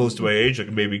girl close to my age. I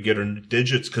can maybe get her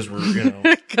digits because we're,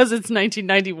 Because it's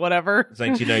 1990 whatever. It's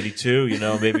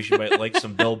 1992, maybe she might like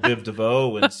some Belle Biv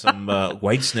DeVoe and some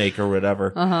Whitesnake or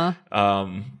whatever. Uh-huh.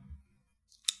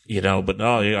 But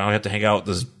no, I have to hang out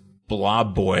with this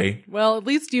blob boy. Well, at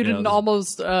least you didn't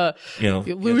almost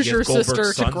lose your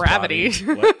sister to gravity.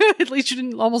 At least you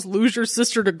didn't almost lose your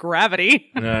sister to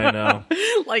gravity. Yeah, I know.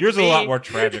 Like yours is a lot more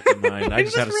tragic than mine. I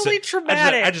just had to really sit.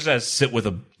 Traumatic. I just had to sit with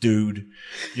a dude.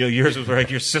 Yours was like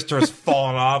your sister has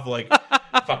fallen off like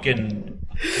fucking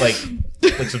like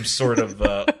some sort of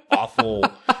awful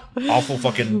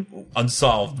fucking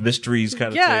unsolved mysteries kind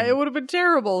of thing. Yeah, it would have been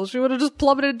terrible. She would have just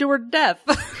plummeted to her death.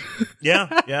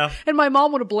 Yeah. And my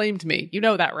mom would have blamed me. You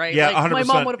know that, right? Yeah, 100%. My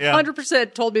mom would have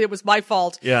 100% told me it was my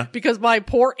fault. Yeah. Because my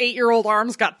poor 8-year-old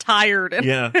arms got tired. And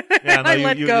no, I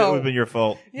let go. It would have been your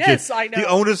fault. Yes, I know. The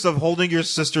onus of holding your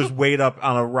sister's weight up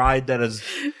on a ride that is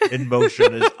in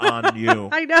motion is on you.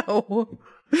 I know.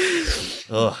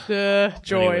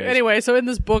 Joy. Anyway, so in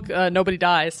this book, nobody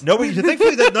dies.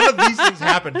 Thankfully, that none of these things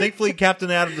happen. Thankfully,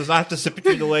 Captain Adam does not have to sit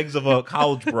between the legs of a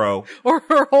college bro, or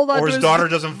hold on, or to his daughter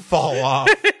doesn't fall off.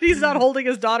 He's not holding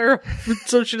his daughter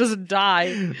so she doesn't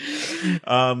die.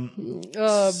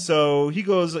 So he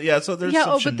goes, So there's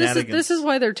some shenanigans. But this is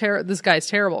why this guy's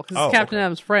terrible because it's Captain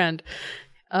Adam's friend.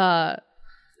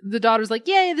 The daughter's like,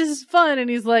 yay, this is fun. And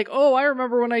he's like, oh, I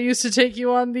remember when I used to take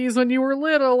you on these when you were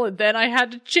little, and then I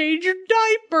had to change your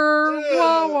diaper.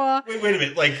 Wah, wah. Wait a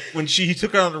minute. Like, when he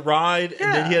took her on the ride,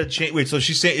 and then he had to change. Wait, so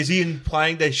she's saying, is he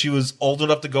implying that she was old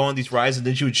enough to go on these rides, and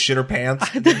then she would shit her pants?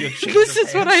 This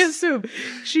is what I assume.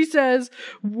 She says,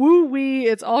 woo-wee,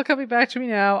 it's all coming back to me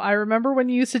now. I remember when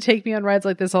you used to take me on rides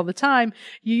like this all the time.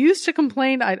 You used to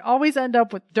complain I'd always end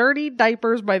up with dirty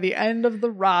diapers by the end of the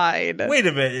ride. Wait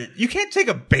a minute. You can't take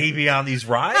a baby on these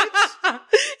rides?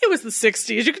 It was the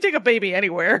 60s. You could take a baby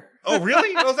anywhere. Oh,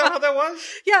 really? Was that how that was?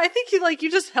 Yeah, I think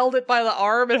you just held it by the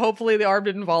arm and hopefully the arm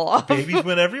didn't fall off. Babies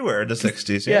went everywhere in the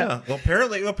 60s. Yeah. Well,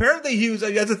 apparently he was,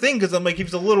 that's the thing, because I'm like, he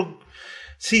was a little,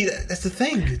 see, that's the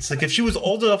thing. It's like, if she was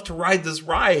old enough to ride this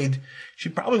ride, she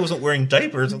probably wasn't wearing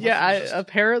diapers.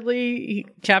 Apparently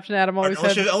Captain Adam always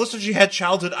unless she had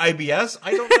childhood IBS.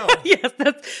 I don't know. Yes,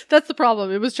 that's the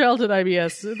problem. It was childhood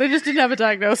IBS. They just didn't have a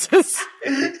diagnosis.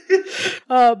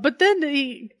 But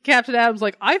then Captain Adam's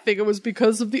like, I think it was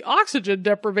because of the oxygen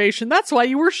deprivation. That's why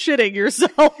you were shitting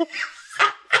yourself.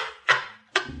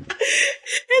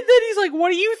 And then he's like,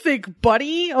 what do you think,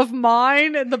 buddy of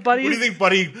mine? And the buddy, what do you think,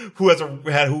 buddy,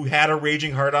 who had a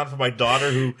raging heart on for my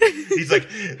daughter, he's like,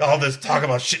 all this talk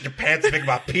about shit in your pants and making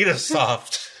my penis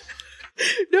soft.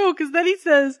 No, because then he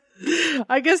says,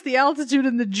 I guess the altitude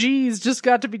and the G's just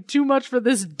got to be too much for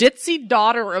this ditzy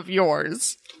daughter of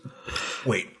yours.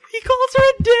 Wait. He calls her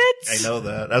a ditz. I know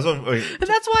that. And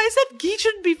that's why I said he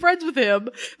shouldn't be friends with him,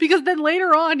 because then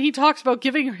later on he talks about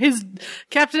giving his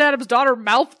Captain Adam's daughter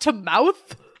mouth to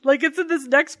mouth. Like it's in this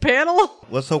next panel.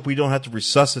 Let's hope we don't have to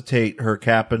resuscitate her,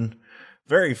 Captain.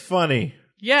 Very funny.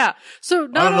 Yeah. So I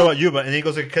don't know about you, but and he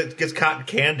goes and gets cotton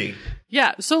candy.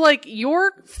 Yeah. So like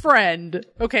your friend,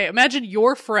 okay, imagine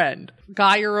your friend,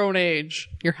 guy your own age,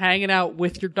 you're hanging out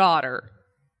with your daughter.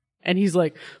 And he's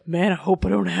like, man, I hope I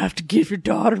don't have to give your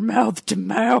daughter mouth to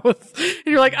mouth. And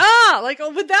you're like,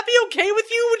 would that be okay with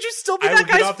you? Would you still be that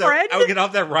guy's friend? I would get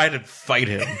off that ride and fight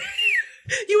him.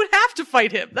 You would have to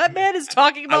fight him. That man is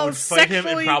talking about I would fight him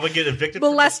and probably get evicted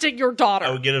molesting your daughter.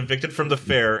 I would get evicted from the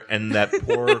fair, and that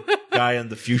poor guy in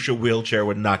the fuchsia wheelchair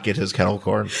would not get his kettle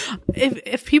corn.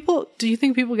 Do you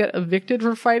think people get evicted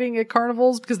for fighting at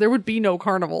carnivals? Because there would be no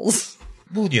carnivals.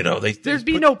 Well, there'd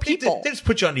be no people. They just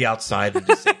put you on the outside and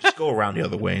just go around the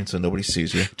other way, and so nobody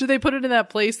sees you. Do they put it in that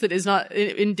place that is not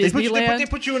in Disneyland? They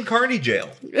put you in carny jail.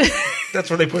 That's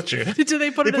where they put you. Do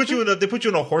they put They put you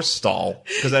in a horse stall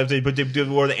because they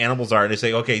do where the animals are, and they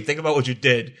say, "Okay, think about what you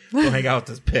did. Go hang out with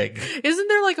this pig." Isn't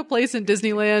there like a place in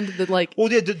Disneyland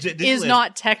that is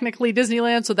not technically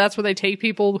Disneyland? So that's where they take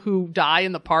people who die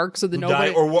in the park, so that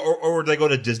nobody or they go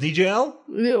to Disney jail.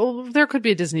 There could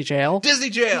be a Disney jail. Disney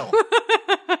jail.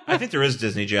 I think there is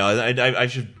Disney jail. I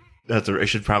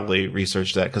should probably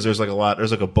research that because there's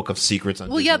a book of secrets on.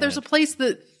 Well, yeah, there's a place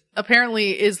that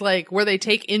apparently is like where they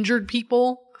take injured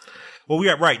people. Well,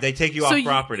 yeah, right. They take you off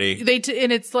property. And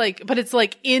it's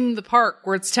like in the park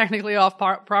where it's technically off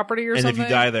property or something. And if you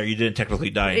die there, you didn't technically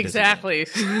die. Exactly.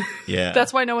 Yeah.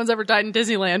 That's why no one's ever died in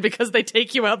Disneyland, because they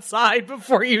take you outside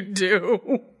before you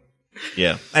do.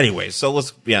 Yeah. Anyway, so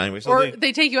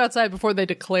they take you outside before they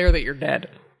declare that you're dead.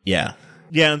 Yeah.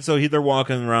 Yeah, and so they're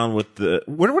walking around with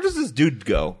where does this dude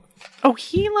go? Oh,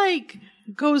 he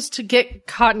goes to get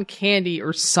cotton candy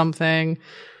or something.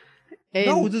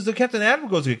 No, the Captain Adam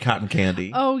goes to get cotton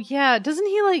candy. Oh yeah, doesn't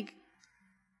he I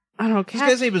don't know. This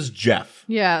guy's name is Jeff.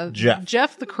 Yeah,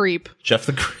 Jeff the creep. Jeff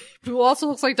the creep. Who also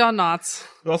looks like Don Knotts.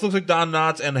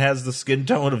 And has the skin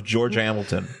tone of George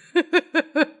Hamilton.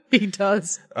 He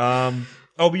does. But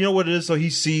you know what it is? So he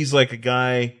sees like a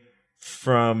guy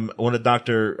from one of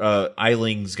Dr.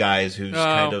 Eiling's guys who's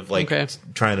kind of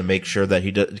trying to make sure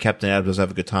that Captain Adam does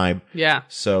have a good time. Yeah.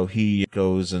 So he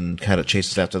goes and kind of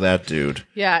chases after that dude.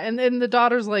 Yeah, and then the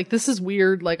daughter's like, this is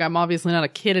weird. Like, I'm obviously not a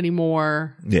kid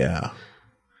anymore. Yeah.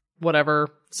 Whatever.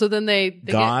 So then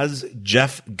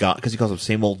Jeff Gauze, because he calls him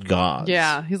same old Gauze.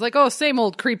 Yeah. He's like, oh, same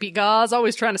old creepy Gauze,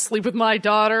 always trying to sleep with my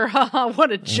daughter. Haha,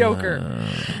 what a joker.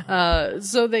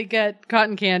 So they get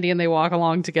cotton candy and they walk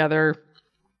along together.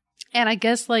 And I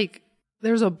guess,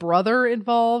 there's a brother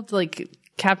involved,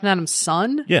 Captain Adam's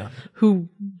son. Yeah. Who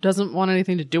doesn't want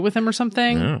anything to do with him or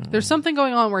something. No. There's something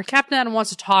going on where Captain Adam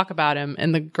wants to talk about him,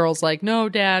 and the girl's like, no,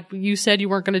 Dad, you said you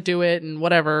weren't going to do it, and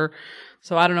whatever.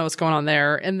 So I don't know what's going on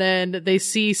there. And then they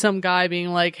see some guy being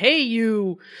like, hey,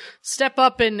 you step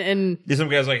up and some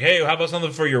guy's like, hey, how about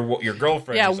something for your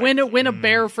girlfriend? Yeah, he's win a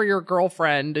bear for your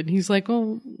girlfriend. And he's like,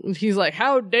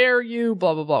 how dare you?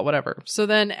 Blah, blah, blah, whatever. So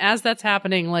then as that's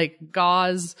happening, like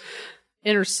Gauze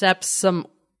intercepts some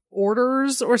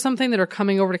orders or something that are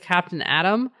coming over to Captain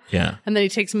Atom. Yeah. And then he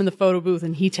takes them in the photo booth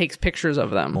and he takes pictures of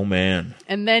them. Oh, man.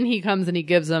 And then he comes and he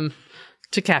gives them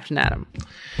to Captain Atom.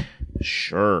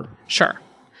 Sure.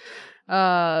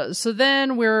 So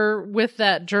then we're with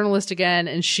that journalist again,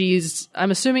 and she's,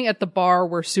 I'm assuming, at the bar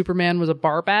where Superman was a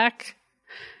barback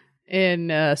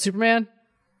in Superman,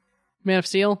 Man of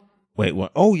Steel. Wait,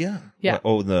 what? Oh, yeah. Yeah. What?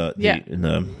 Oh, in the movie. Yeah, in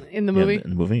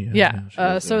the movie.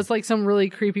 Yeah. So it's like some really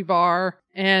creepy bar,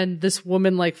 and this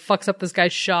woman like fucks up this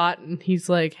guy's shot, and he's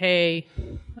like, "Hey,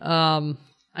 I'm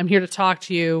here to talk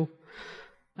to you.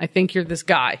 I think you're this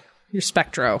guy. You're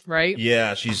Spectro, right?"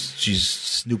 Yeah, she's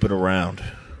snooping around.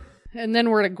 And then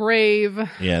we're at a grave.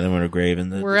 Yeah, then we're at a grave,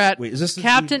 and we're at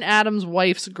Captain Atom's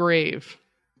wife's grave.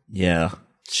 Yeah.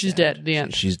 She's dead at the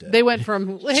end. She's dead. They went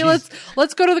from, hey,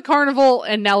 let's go to the carnival,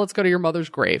 and now let's go to your mother's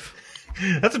grave.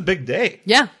 That's a big day.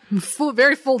 Yeah,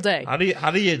 very full day. How do you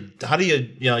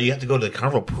you have to go to the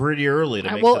carnival pretty early to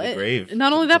make it to the grave.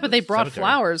 Not only that, but they brought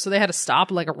flowers, so they had to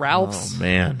stop like a Ralph's. Oh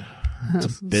man,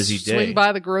 it's a busy day. Swing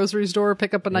by the grocery store,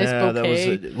 pick up a nice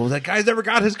bouquet. That guy's never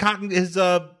got his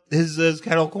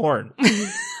kettle corn.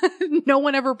 No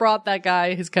one ever brought that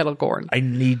guy his kettle corn. I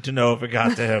need to know if it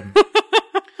got to him.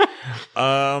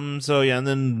 So yeah, and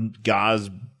then Gauze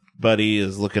buddy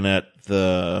is looking at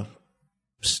the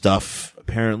stuff.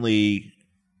 Apparently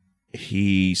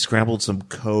he scrambled some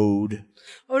code.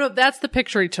 Oh no, that's the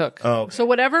picture he took. Oh, okay. So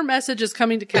whatever message is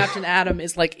coming to Captain Atom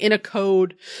is like in a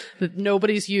code that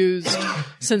nobody's used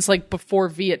since like before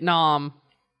Vietnam.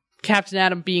 Captain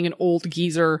Atom, being an old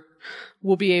geezer,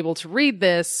 will be able to read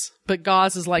this, but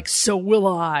Gauze is like, so will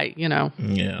I,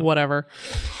 whatever.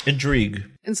 Intrigue.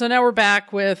 And so now we're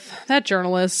back with that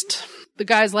journalist. The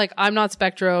guy's like, I'm not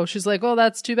Spectro. She's like, well,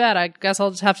 that's too bad. I guess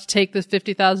I'll just have to take this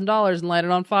 $50,000 and light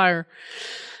it on fire.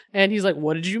 And he's like,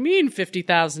 what did you mean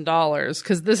 $50,000?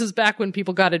 Because this is back when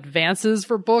people got advances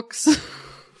for books,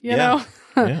 you know?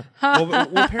 Yeah. Well,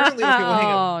 apparently, hang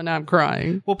on. Oh, now I'm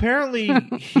crying. Well, apparently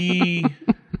he...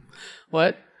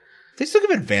 What? They still give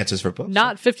advances for books.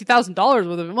 Not $50,000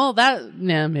 with it. Well,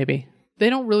 maybe. They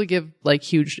don't really give like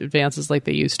huge advances like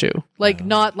they used to. Like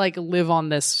not like live on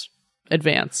this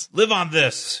advance. Live on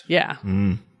this. Yeah.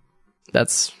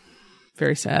 That's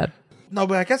very sad. No,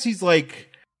 but I guess he's like,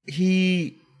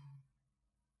 he's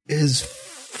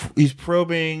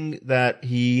probing that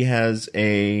he has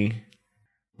a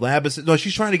lab assistant. No,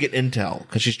 she's trying to get intel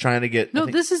because she's trying to get. No,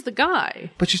 this is the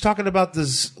guy. But she's talking about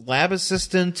this lab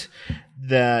assistant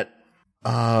that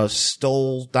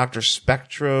stole Dr.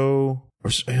 Spectro. Or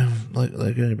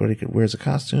like anybody could wears a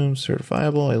costume,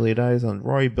 certifiable. I laid eyes on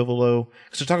Roy Bivolo.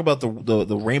 Because they're talking about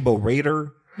the Rainbow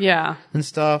Raider. Yeah. And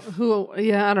stuff.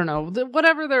 I don't know.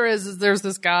 Whatever there is there's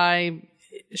this guy.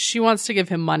 She wants to give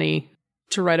him money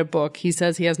to write a book. He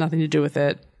says he has nothing to do with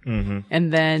it. Mm-hmm.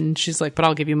 And then she's like, but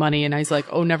I'll give you money. And he's like,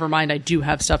 oh, never mind. I do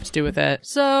have stuff to do with it.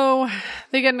 So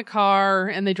they get in a car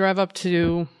and they drive up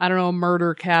to, I don't know, a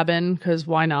murder cabin. Because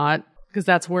why not? Because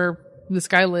that's where this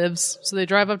guy lives. So they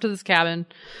drive up to this cabin.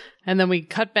 And then we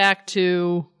cut back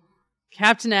to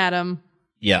Captain Atom.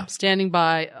 Yeah. Standing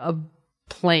by a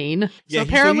plane. Yeah, so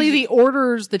apparently the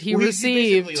orders that he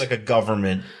received. He's basically like a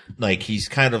government, like he's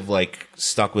kind of like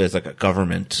stuck with like a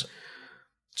government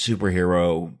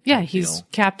superhero. Yeah, he's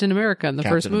Captain America in the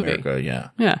first movie. Captain America,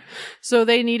 yeah. So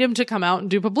they need him to come out and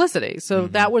do publicity. So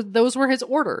those were his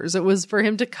orders. It was for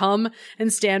him to come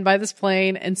and stand by this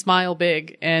plane and smile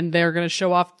big. And they're going to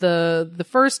show off the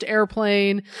first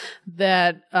airplane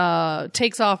that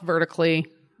takes off vertically.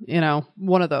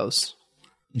 One of those.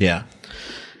 Yeah.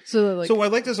 So I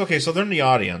like this. Okay, so they're in the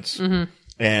audience,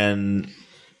 and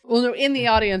in the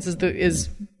audience is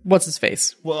what's his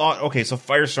face? Well, okay, so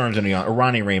Firestorm's in the audience.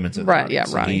 Ronnie Raymond's in the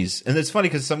audience. Yeah, Ronnie. And it's funny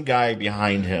because some guy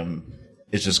behind him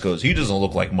just goes, he doesn't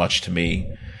look like much to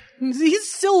me.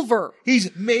 He's silver.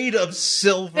 He's made of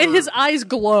silver, and his eyes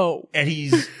glow. And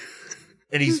he's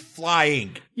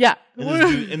flying. Yeah.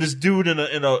 And this dude in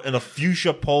a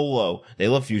fuchsia polo. They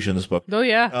love fuchsia in this book. Oh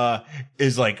yeah.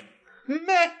 Is like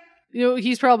meh.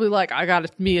 He's probably like, I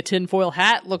got me a tinfoil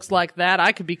hat. Looks like that.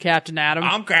 I could be Captain Atom.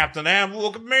 I'm Captain Atom.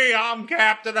 Look at me. I'm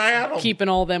Captain Atom. Keeping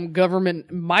all them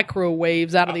government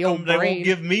microwaves out of the old brain. They won't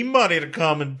give me money to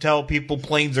come and tell people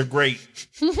planes are great.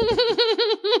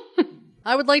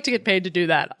 I would like to get paid to do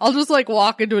that. I'll just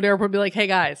walk into an airport and be like, hey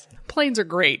guys, planes are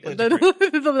great. They'll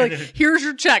be like, here's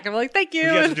your check. I'm like, thank you. You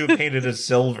have to do it painted as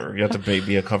silver. You have to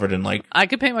be covered in like. I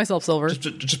could paint myself silver.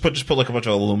 Just put like a bunch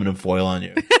of aluminum foil on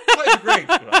you. Planes are great.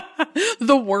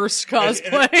 The worst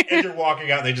cosplay. And you're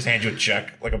walking out, and they just hand you a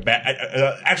check, like a bag.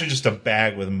 Actually, just a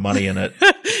bag with money in it.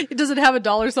 Does it have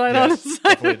a $sign on it?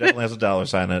 Definitely has a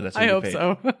 $sign on it. That's I hope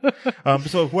so.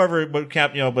 So whoever,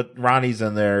 but Ronnie's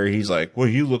in there. He's like, well,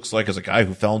 he looks like as a guy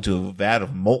who fell into a vat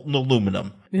of molten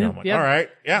aluminum. Yeah, I'm like, all right,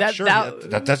 sure,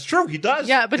 that's true. He does.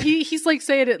 Yeah, but he's like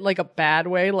saying it like a bad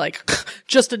way, like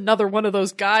just another one of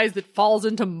those guys that falls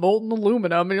into molten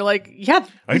aluminum, and you're like, yeah,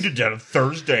 I did that on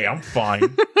Thursday. I'm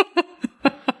fine.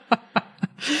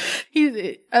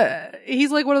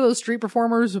 He's like one of those street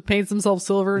performers who paints himself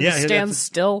silver and stands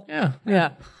still.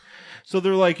 Yeah. So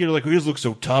they're like, he just looks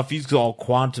so tough. He's all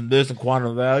quantum this and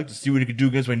quantum that. I like to see what he can do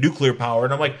against my nuclear power.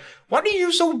 And I'm like, what are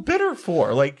you so bitter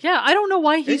for? Like, yeah, I don't know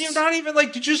why and you're not even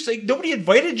like, nobody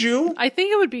invited you. I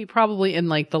think it would be probably in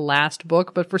like the last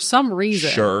book, but for some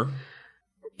reason, sure,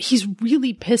 he's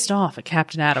really pissed off at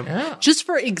Captain Atom just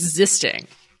for existing.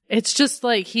 It's just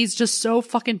like he's just so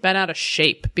fucking bent out of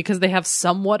shape because they have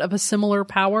somewhat of a similar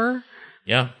power.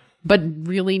 Yeah. But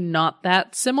really not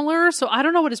that similar. So I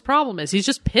don't know what his problem is. He's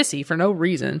just pissy for no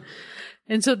reason.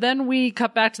 And so then we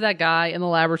cut back to that guy in the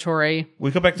laboratory.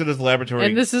 We come back to this laboratory.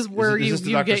 And this is where you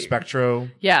Dr. get Spectro.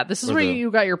 Yeah, this is where you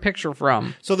got your picture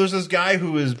from. So there's this guy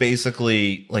who is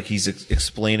basically like he's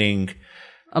explaining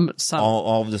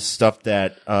all of this stuff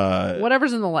that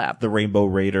whatever's in the lab. The Rainbow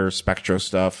Raider Spectro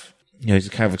stuff. You know, he's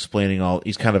kind of explaining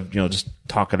he's kind of, just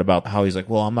talking about how he's like,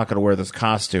 well, I'm not going to wear this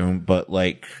costume, but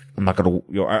like, I'm not going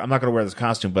to wear this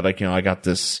costume, but like, I got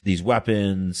these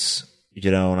weapons,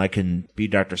 and I can be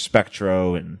Dr.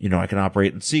 Spectro and, I can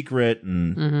operate in secret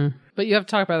and. Mm-hmm. But you have to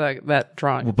talk about that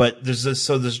drawing. But there's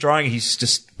this drawing, he's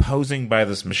just posing by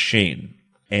this machine.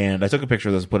 And I took a picture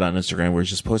of this and put it on Instagram where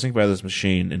he's just posing by this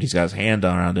machine and he's got his hand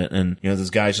around it. And, this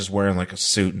guy's just wearing like a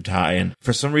suit and tie. And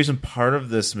for some reason, part of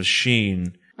this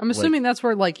machine, I'm assuming that's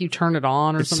where like you turn it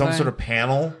on or something. Some sort of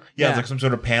panel. Yeah, it's like some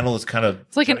sort of panel that's kind of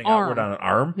it's like an arm on an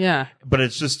arm. Yeah. But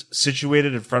it's just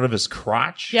situated in front of his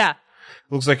crotch. Yeah.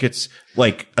 Looks like it's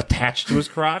like attached to his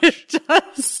crotch. It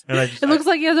does. And it looks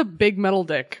like he has a big metal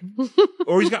dick.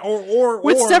 Or he's got or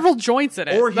with several joints in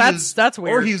it. Or that's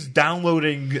weird. Or he's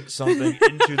downloading something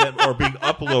into them or being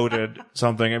uploaded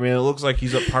something. I mean, it looks like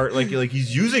he's a part like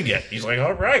he's using it. He's like,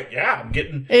 all right, yeah, I'm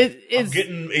getting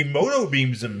a moto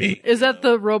beams in me. Is that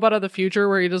the robot of the future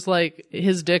where he just like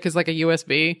his dick is like a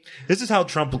USB? This is how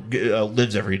Trump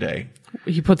lives every day.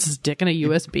 He puts his dick in a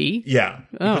USB? Yeah.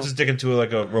 He puts his dick into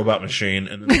like a robot machine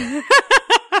and then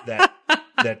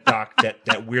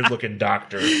that weird looking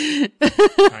doctor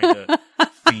kind of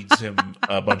feeds him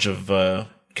a bunch of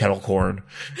kettle corn.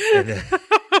 And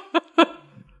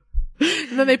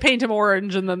then they paint him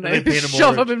orange and then they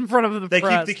shove him in front of the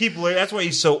press. That's why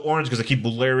he's so orange, because they keep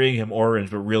layering him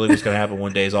orange, but really what's going to happen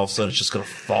one day is all of a sudden it's just going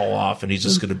to fall off and he's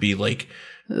just going to be like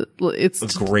a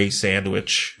gray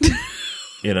sandwich.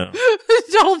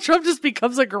 Donald Trump just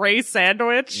becomes a gray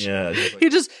sandwich. Yeah. He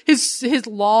just, his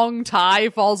long tie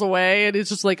falls away and it's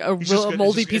just like a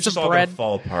moldy piece of bread. All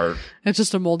fall apart. It's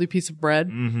just a moldy piece of bread.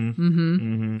 Mm-hmm. Mm-hmm.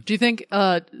 Mm-hmm. Do you think,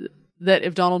 that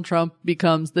if Donald Trump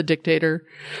becomes the dictator,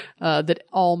 that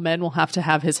all men will have to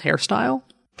have his hairstyle?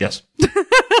 Yes.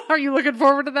 Are you looking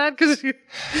forward to that?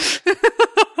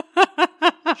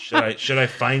 Should I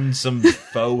find some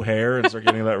faux hair and start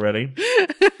getting that ready?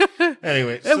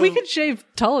 Anyway, and we could shave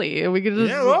Tully, and we could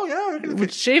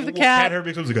just shave the cat. Cat hair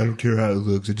becomes like, I don't care how it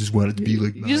looks. I just want it to be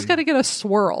like mine. You just got to get a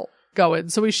swirl going.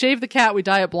 So we shave the cat, we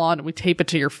dye it blonde, and we tape it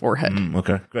to your forehead.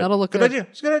 Okay, good. That'll look good. Good idea.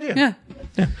 It's a good idea.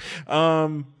 Yeah.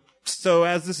 So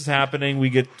as this is happening, we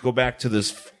go back to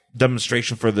this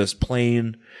demonstration for this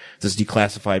plane, this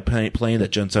declassified plane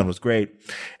that Jen said was great,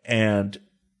 and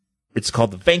it's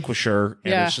called the Vanquisher,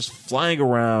 and it's just flying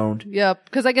around. Yep,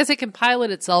 because I guess it can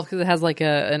pilot itself because it has like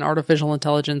an artificial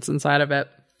intelligence inside of it.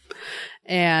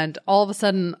 And all of a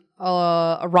sudden,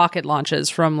 a rocket launches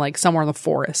from like somewhere in the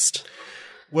forest.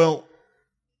 Well,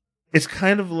 it's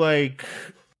kind of like,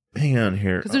 hang on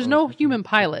here. Because there's no human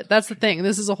pilot. That's the thing.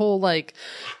 This is a whole like,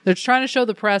 they're trying to show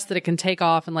the press that it can take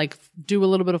off and like do a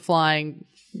little bit of flying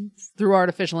through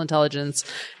artificial intelligence.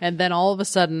 And then all of a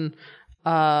sudden,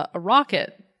 a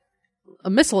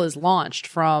missile is launched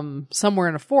from somewhere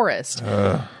in a forest.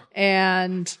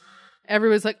 And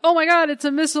everybody's like, oh my God, it's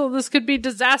a missile. This could be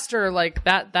disaster. Like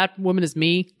that woman is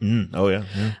me. Oh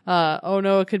yeah. Oh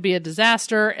no, it could be a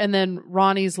disaster. And then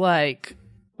Ronnie's like,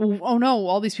 oh no,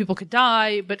 all these people could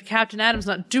die, but Captain Atom's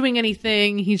not doing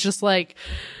anything. He's just like,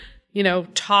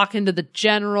 talking to the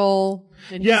general.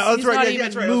 And that's right. Not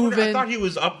That's right. Moving. I thought he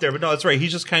was up there, but no, that's right.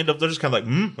 He's just kind of, they're just kind of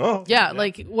like, oh. Yeah,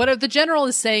 like what if the general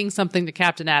is saying something to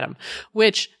Captain Atom,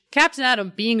 which Captain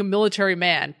Atom, being a military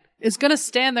man, is going to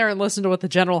stand there and listen to what the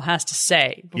general has to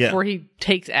say before he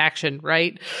takes action,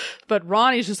 right? But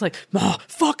Ronnie's just like, oh,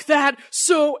 fuck that,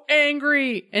 so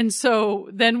angry. And so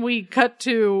then we cut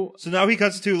to... So now he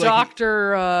cuts to like...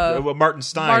 Dr. Martin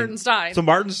Stein. Martin Stein. So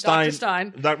Martin Stein... Dr.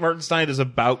 Stein. Martin Stein is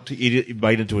about to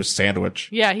bite into a sandwich.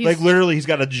 Yeah, he's... Like literally, he's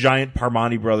got a giant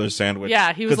Parmani Brothers sandwich.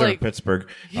 Yeah, he was like... Because they're in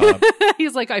Pittsburgh.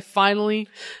 He's like, I finally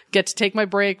get to take my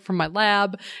break from my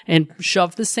lab and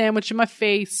shove the sandwich in my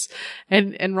face.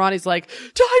 And Ronnie's like,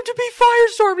 time to be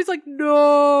Firestorm. He's like,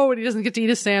 no. And he doesn't get to eat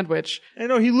his sandwich. I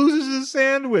know, he loses his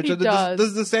sandwich. He does.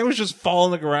 Does the sandwich just fall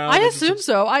on the ground? I assume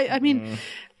so. I mean,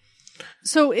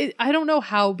 so I don't know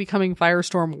how becoming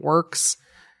Firestorm works.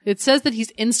 It says that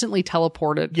he's instantly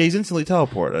teleported. Yeah, he's instantly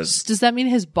teleported. Does that mean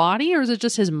his body or is it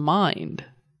just his mind?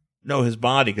 No, his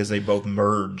body, because they both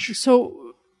merge.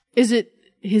 So is it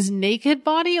his naked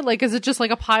body? Like, is it just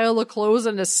like a pile of clothes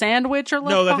and a sandwich or left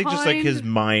behind? No, I think just like his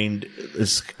mind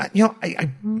is,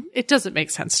 it doesn't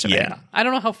make sense to me. Yeah. I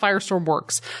don't know how Firestorm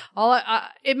works.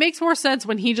 It makes more sense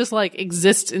when he just like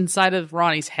exists inside of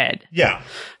Ronnie's head. Yeah.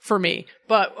 For me.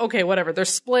 But okay, whatever. They're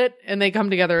split and they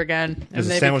come together again. There's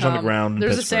a sandwich on the ground.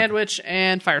 There's a sandwich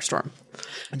and Firestorm.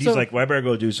 And he's like, well, I better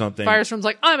go do something. Firestorm's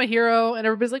like, I'm a hero. And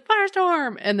everybody's like,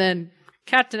 Firestorm. And then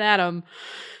Captain Atom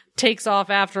takes off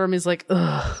after him. He's like,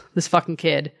 ugh, this fucking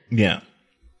kid. Yeah.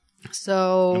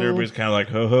 So. And everybody's kind of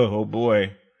like, oh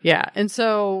boy. Yeah. And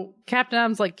so Captain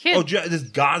Atom's like, kid. Oh, this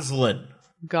Goslin.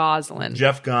 Goslin.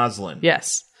 Jeff Goslin.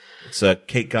 Yes. It's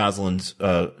Kate Goslin's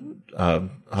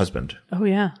husband. Oh,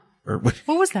 yeah. Or what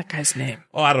was that guy's name?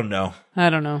 Oh, I don't know.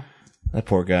 That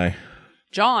poor guy.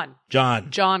 John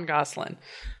Goslin.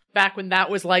 Back when that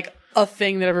was like a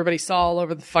thing that everybody saw all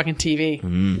over the fucking TV.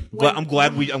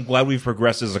 I'm glad we've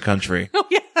progressed as a country. Oh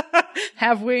yeah.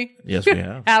 Have we? Yes, we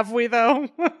have. Have we though?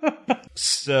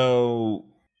 So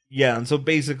yeah, and so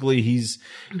basically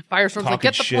Firestorm's like,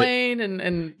 get the plane,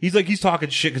 and he's talking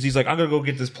shit because he's like, I'm gonna go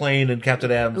get this plane, and Captain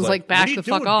Adam's like back the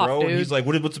fuck off, bro? dude. And he's like,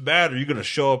 what's the matter? Are you gonna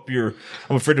show up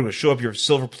I'm afraid I'm gonna show up your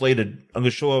silver plated. I'm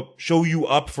gonna show you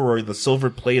up for the silver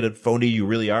plated phony you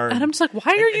really are. And I'm just like,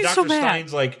 why are you so mad? Dr.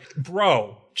 Stein's like,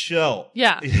 bro, chill.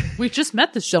 Yeah, we just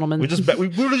met this gentleman. We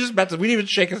literally just met this. We didn't even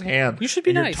shake his hand. You should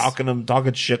be nice. You're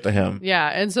talking shit to him. Yeah,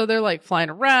 and so they're like flying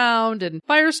around, and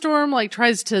Firestorm like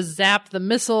tries to zap the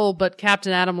missile, but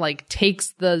Captain Atom like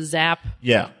takes the zap.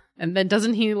 Yeah, and then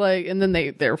doesn't he like? And then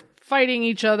they're fighting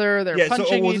each other. They're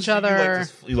punching each other.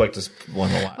 You like this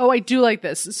one a lot. Oh, I do like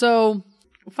this. So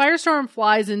Firestorm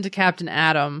flies into Captain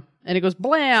Atom. And it goes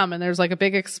blam, and there's like a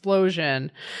big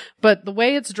explosion. But the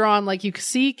way it's drawn, like you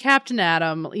see Captain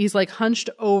Atom, he's like hunched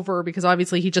over because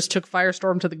obviously he just took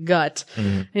Firestorm to the gut.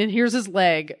 Mm-hmm. And here's his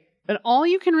leg. And all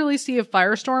you can really see of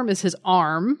Firestorm is his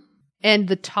arm and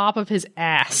the top of his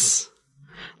ass.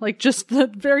 Like just the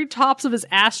very tops of his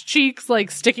ass cheeks,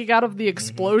 like sticking out of the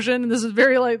explosion. Mm-hmm. And this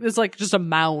is it's like just a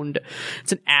mound.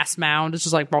 It's an ass mound. It's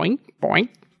just like boing, boing.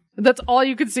 That's all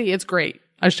you can see. It's great.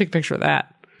 I should take a picture of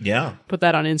that. Yeah. Put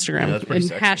that on Instagram and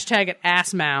sexy. Hashtag it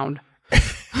assmound.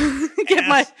 Get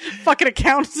my fucking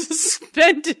account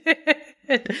suspended.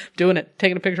 Doing it.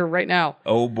 Taking a picture right now.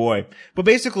 Oh boy. But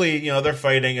basically, they're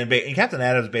fighting and Captain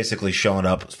Atom's basically showing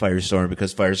up as Firestorm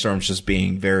because Firestorm's just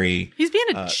being very... He's being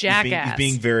a jackass. He's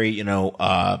being very,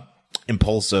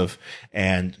 impulsive.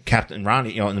 And Captain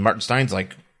Ronnie, and Martin Stein's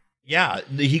like, yeah,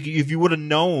 if you would have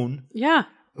known... Yeah.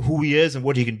 Who he is and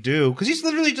what he can do, because he's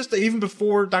literally just even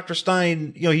before Dr.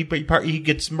 Stein, he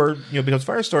gets murdered, becomes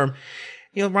Firestorm.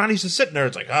 Ronnie's just sitting there.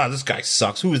 It's like, this guy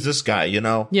sucks. Who is this guy?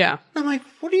 Yeah. I'm like,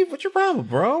 what's your problem,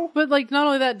 bro? But like, not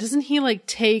only that, doesn't he like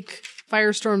take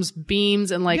Firestorm's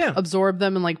beams and absorb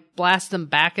them and like blast them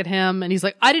back at him? And he's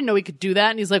like, I didn't know he could do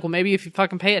that. And he's like, well, maybe if you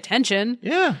fucking pay attention.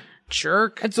 Yeah.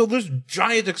 Jerk. And so there's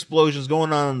giant explosions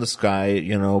going on in the sky.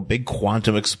 Big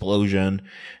quantum explosion.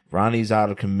 Ronnie's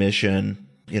out of commission.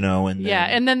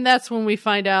 And then that's when we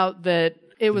find out that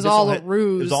it was all a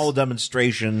ruse. It was all a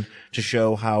demonstration to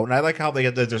show how, and I like how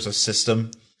there's a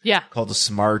system. Yeah. Called the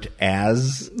Smart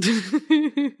As. Or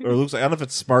it looks like, I don't know if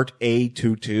it's Smart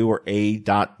A22 or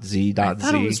A.Z.Z. I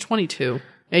thought it was 22.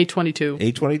 A22.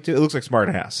 A22? It looks like Smart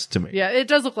Ass to me. Yeah, it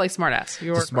does look like Smart Ass.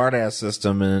 It's a Smart Ass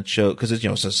system, and it shows, because it's,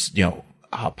 it's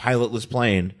a pilotless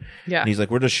plane. Yeah. And he's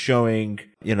like, we're just showing,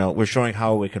 we're showing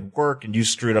how it could work, and you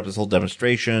screwed up this whole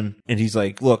demonstration. And he's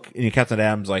like, look, and Captain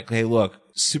Adam's like, hey, look,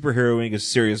 superheroing is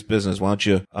serious business. Why don't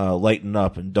you lighten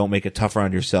up and don't make it tougher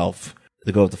on yourself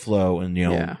to go with the flow?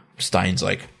 And, Stein's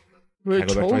like, Can I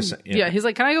go back to my yeah, he's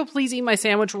like, can I go please eat my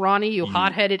sandwich, Ronnie, you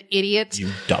hot-headed idiot?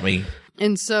 You dummy.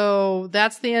 And so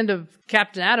that's the end of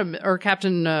Captain Atom or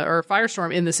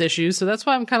Firestorm in this issue. So that's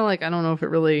why I'm kind of like, I don't know if it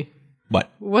really... What?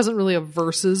 It wasn't really a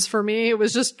versus for me. It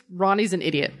was just Ronnie's an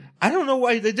idiot. I don't know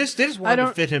why they just wanted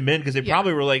to fit him in because they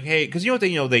probably were like, hey, because you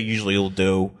know what they usually will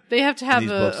do. They have to have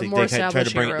a more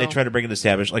established hero. They try to bring an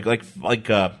established like I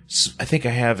think I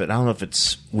have it. I don't know if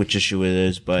it's which issue it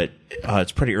is, but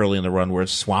it's pretty early in the run where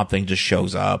Swamp Thing just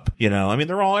shows up. You know, I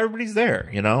mean, everybody's there.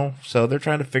 You know, so they're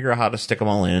trying to figure out how to stick them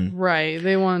all in. Right.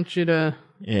 They want you to.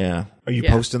 Yeah. Are you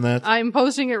posting that? I'm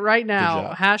posting it right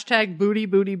now. Hashtag booty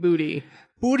booty booty.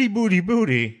 Booty, booty,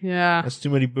 booty. Yeah. That's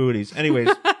too many booties. Anyways.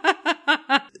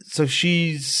 So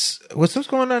what's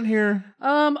going on here?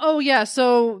 Oh yeah,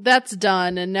 so that's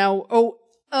done. And now,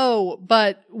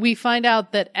 but we find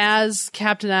out that as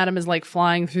Captain Atom is like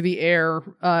flying through the air,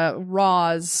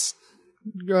 Gaz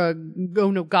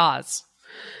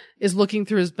is looking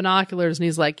through his binoculars and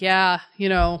he's like, yeah, you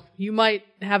know, you might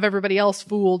have everybody else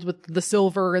fooled with the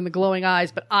silver and the glowing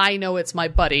eyes, but I know it's my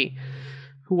buddy.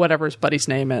 Whatever his buddy's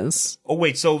name is. Oh,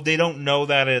 wait, so they don't know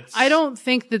that it's... I don't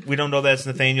think that... We don't know that it's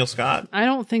Nathaniel Scott? I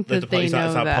don't think that they know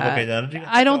it's not that. Public identity?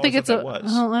 I don't think it's a...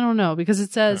 Well, I don't know, because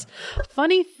it says,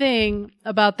 funny thing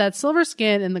about that silver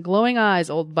skin and the glowing eyes,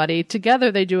 old buddy,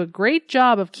 together they do a great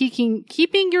job of keeping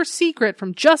your secret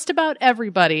from just about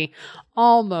everybody,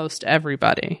 almost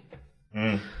everybody.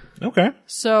 Okay.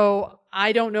 So,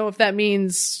 I don't know if that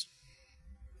means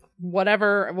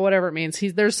whatever it means.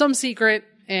 There's some secret...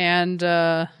 And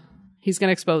he's going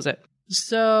to expose it.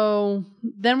 So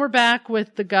then we're back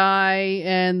with the guy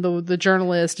and the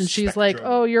journalist, and she's like,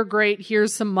 oh, you're great.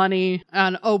 Here's some money.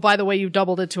 And oh, by the way, you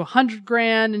doubled it to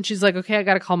 $100,000. And she's like, okay, I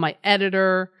got to call my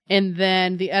editor. And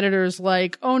then the editor's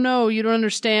like, oh no, you don't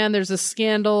understand. There's a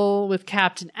scandal with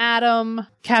Captain Atom.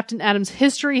 Captain Atom's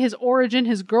history, his origin,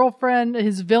 his girlfriend,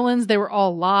 his villains, they were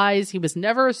all lies. He was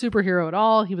never a superhero at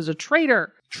all. He was a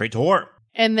traitor. Traitor.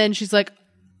 And then she's like,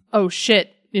 oh shit.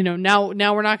 You know, now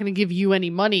we're not going to give you any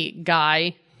money,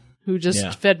 guy who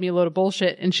just fed me a load of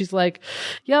bullshit. And she's like,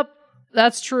 yep,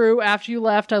 that's true. After you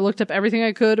left, I looked up everything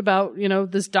I could about, you know,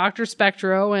 this Dr.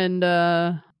 Spectro and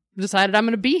decided I'm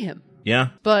going to be him. Yeah.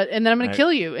 And then I'm going to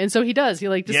kill you. And so he does. He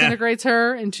like disintegrates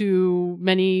her into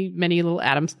many, many little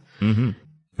atoms. Mm-hmm.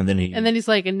 And then he's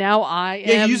like, and now I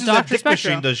am he uses Dr. that dick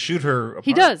Spectro. machine to shoot her apart.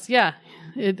 He does, yeah.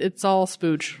 It's all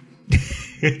spooge.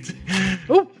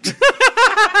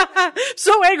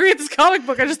 So angry at this comic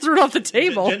book, I just threw it off the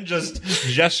table. Jen just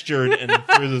gestured and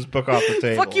threw this book off the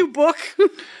table. Fuck you, book.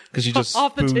 Because you just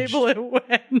off the table it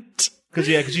went. Because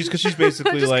she's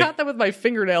basically I just like, caught that with my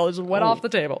fingernail. It just went off the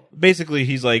table. Basically,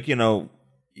 he's like, you know,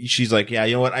 she's like, yeah,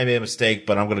 you know what, I made a mistake,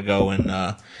 but I'm gonna go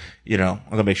and you know, I'm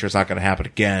gonna make sure it's not gonna happen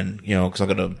again. You know, because I'm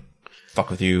gonna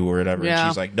fuck with you or whatever. Yeah. And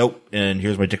she's like, nope. And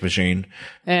here's my dick machine.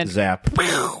 And zap,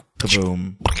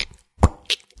 kaboom.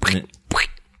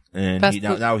 And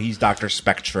now he's Dr.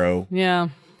 Spectro. Yeah.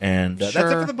 And that's it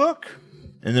for the book.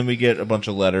 And then we get a bunch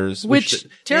of letters. Which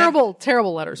terrible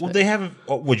letters. Well, they haven't...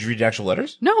 Oh, would you read the actual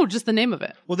letters? No, just the name of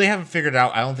it. Well, they haven't figured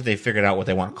out... I don't think they figured out what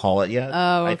they want to call it yet.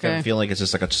 Oh, okay. I have a feeling it's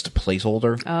just like just a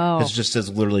placeholder. Oh. It just says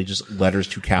literally just letters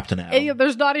to Captain Atom.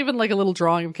 There's not even like a little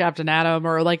drawing of Captain Atom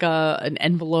or like an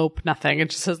envelope, nothing.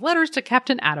 It just says letters to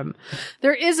Captain Atom.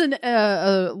 There is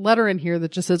a letter in here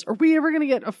that just says, are we ever going to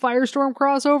get a Firestorm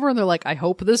crossover? And they're like, I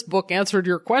hope this book answered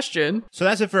your question. So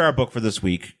that's it for our book for this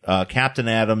week. Captain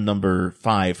Atom number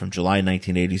 5 from July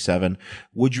 1987.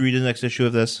 Would you read the next issue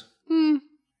of this?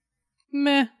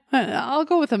 Meh. I'll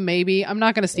go with a maybe. I'm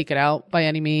not going to seek it out by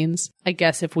any means. I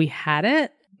guess if we had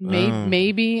it,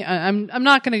 maybe. I'm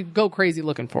not going to go crazy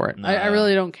looking for it. I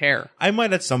really don't care. I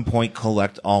might at some point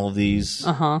collect all of these.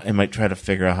 I might try to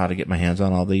figure out how to get my hands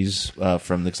on all these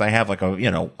from because I have like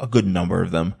a good number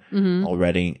of them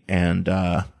already, and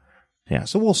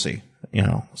so we'll see.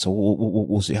 So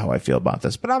we'll see how I feel about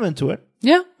this, but I'm into it.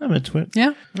 Yeah. I'm into it.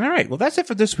 Yeah. All right. Well, that's it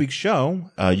for this week's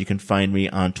show. You can find me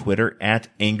on Twitter at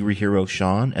Angry Hero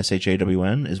Sean,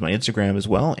 SHAWN is my Instagram as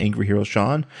well, Angry Hero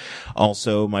Sean.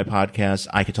 Also, my podcast,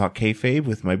 I Can Talk Kayfabe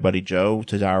with my buddy Joe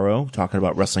Tadaro, talking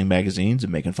about wrestling magazines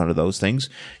and making fun of those things.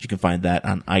 You can find that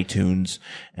on iTunes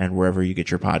and wherever you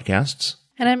get your podcasts.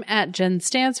 And I'm at Jen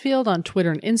Stansfield on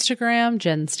Twitter and Instagram,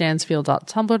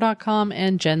 jenstansfield.tumblr.com,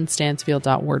 and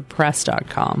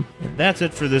jenstansfield.wordpress.com. And that's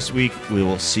it for this week. We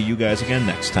will see you guys again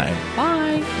next time.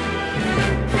 Bye.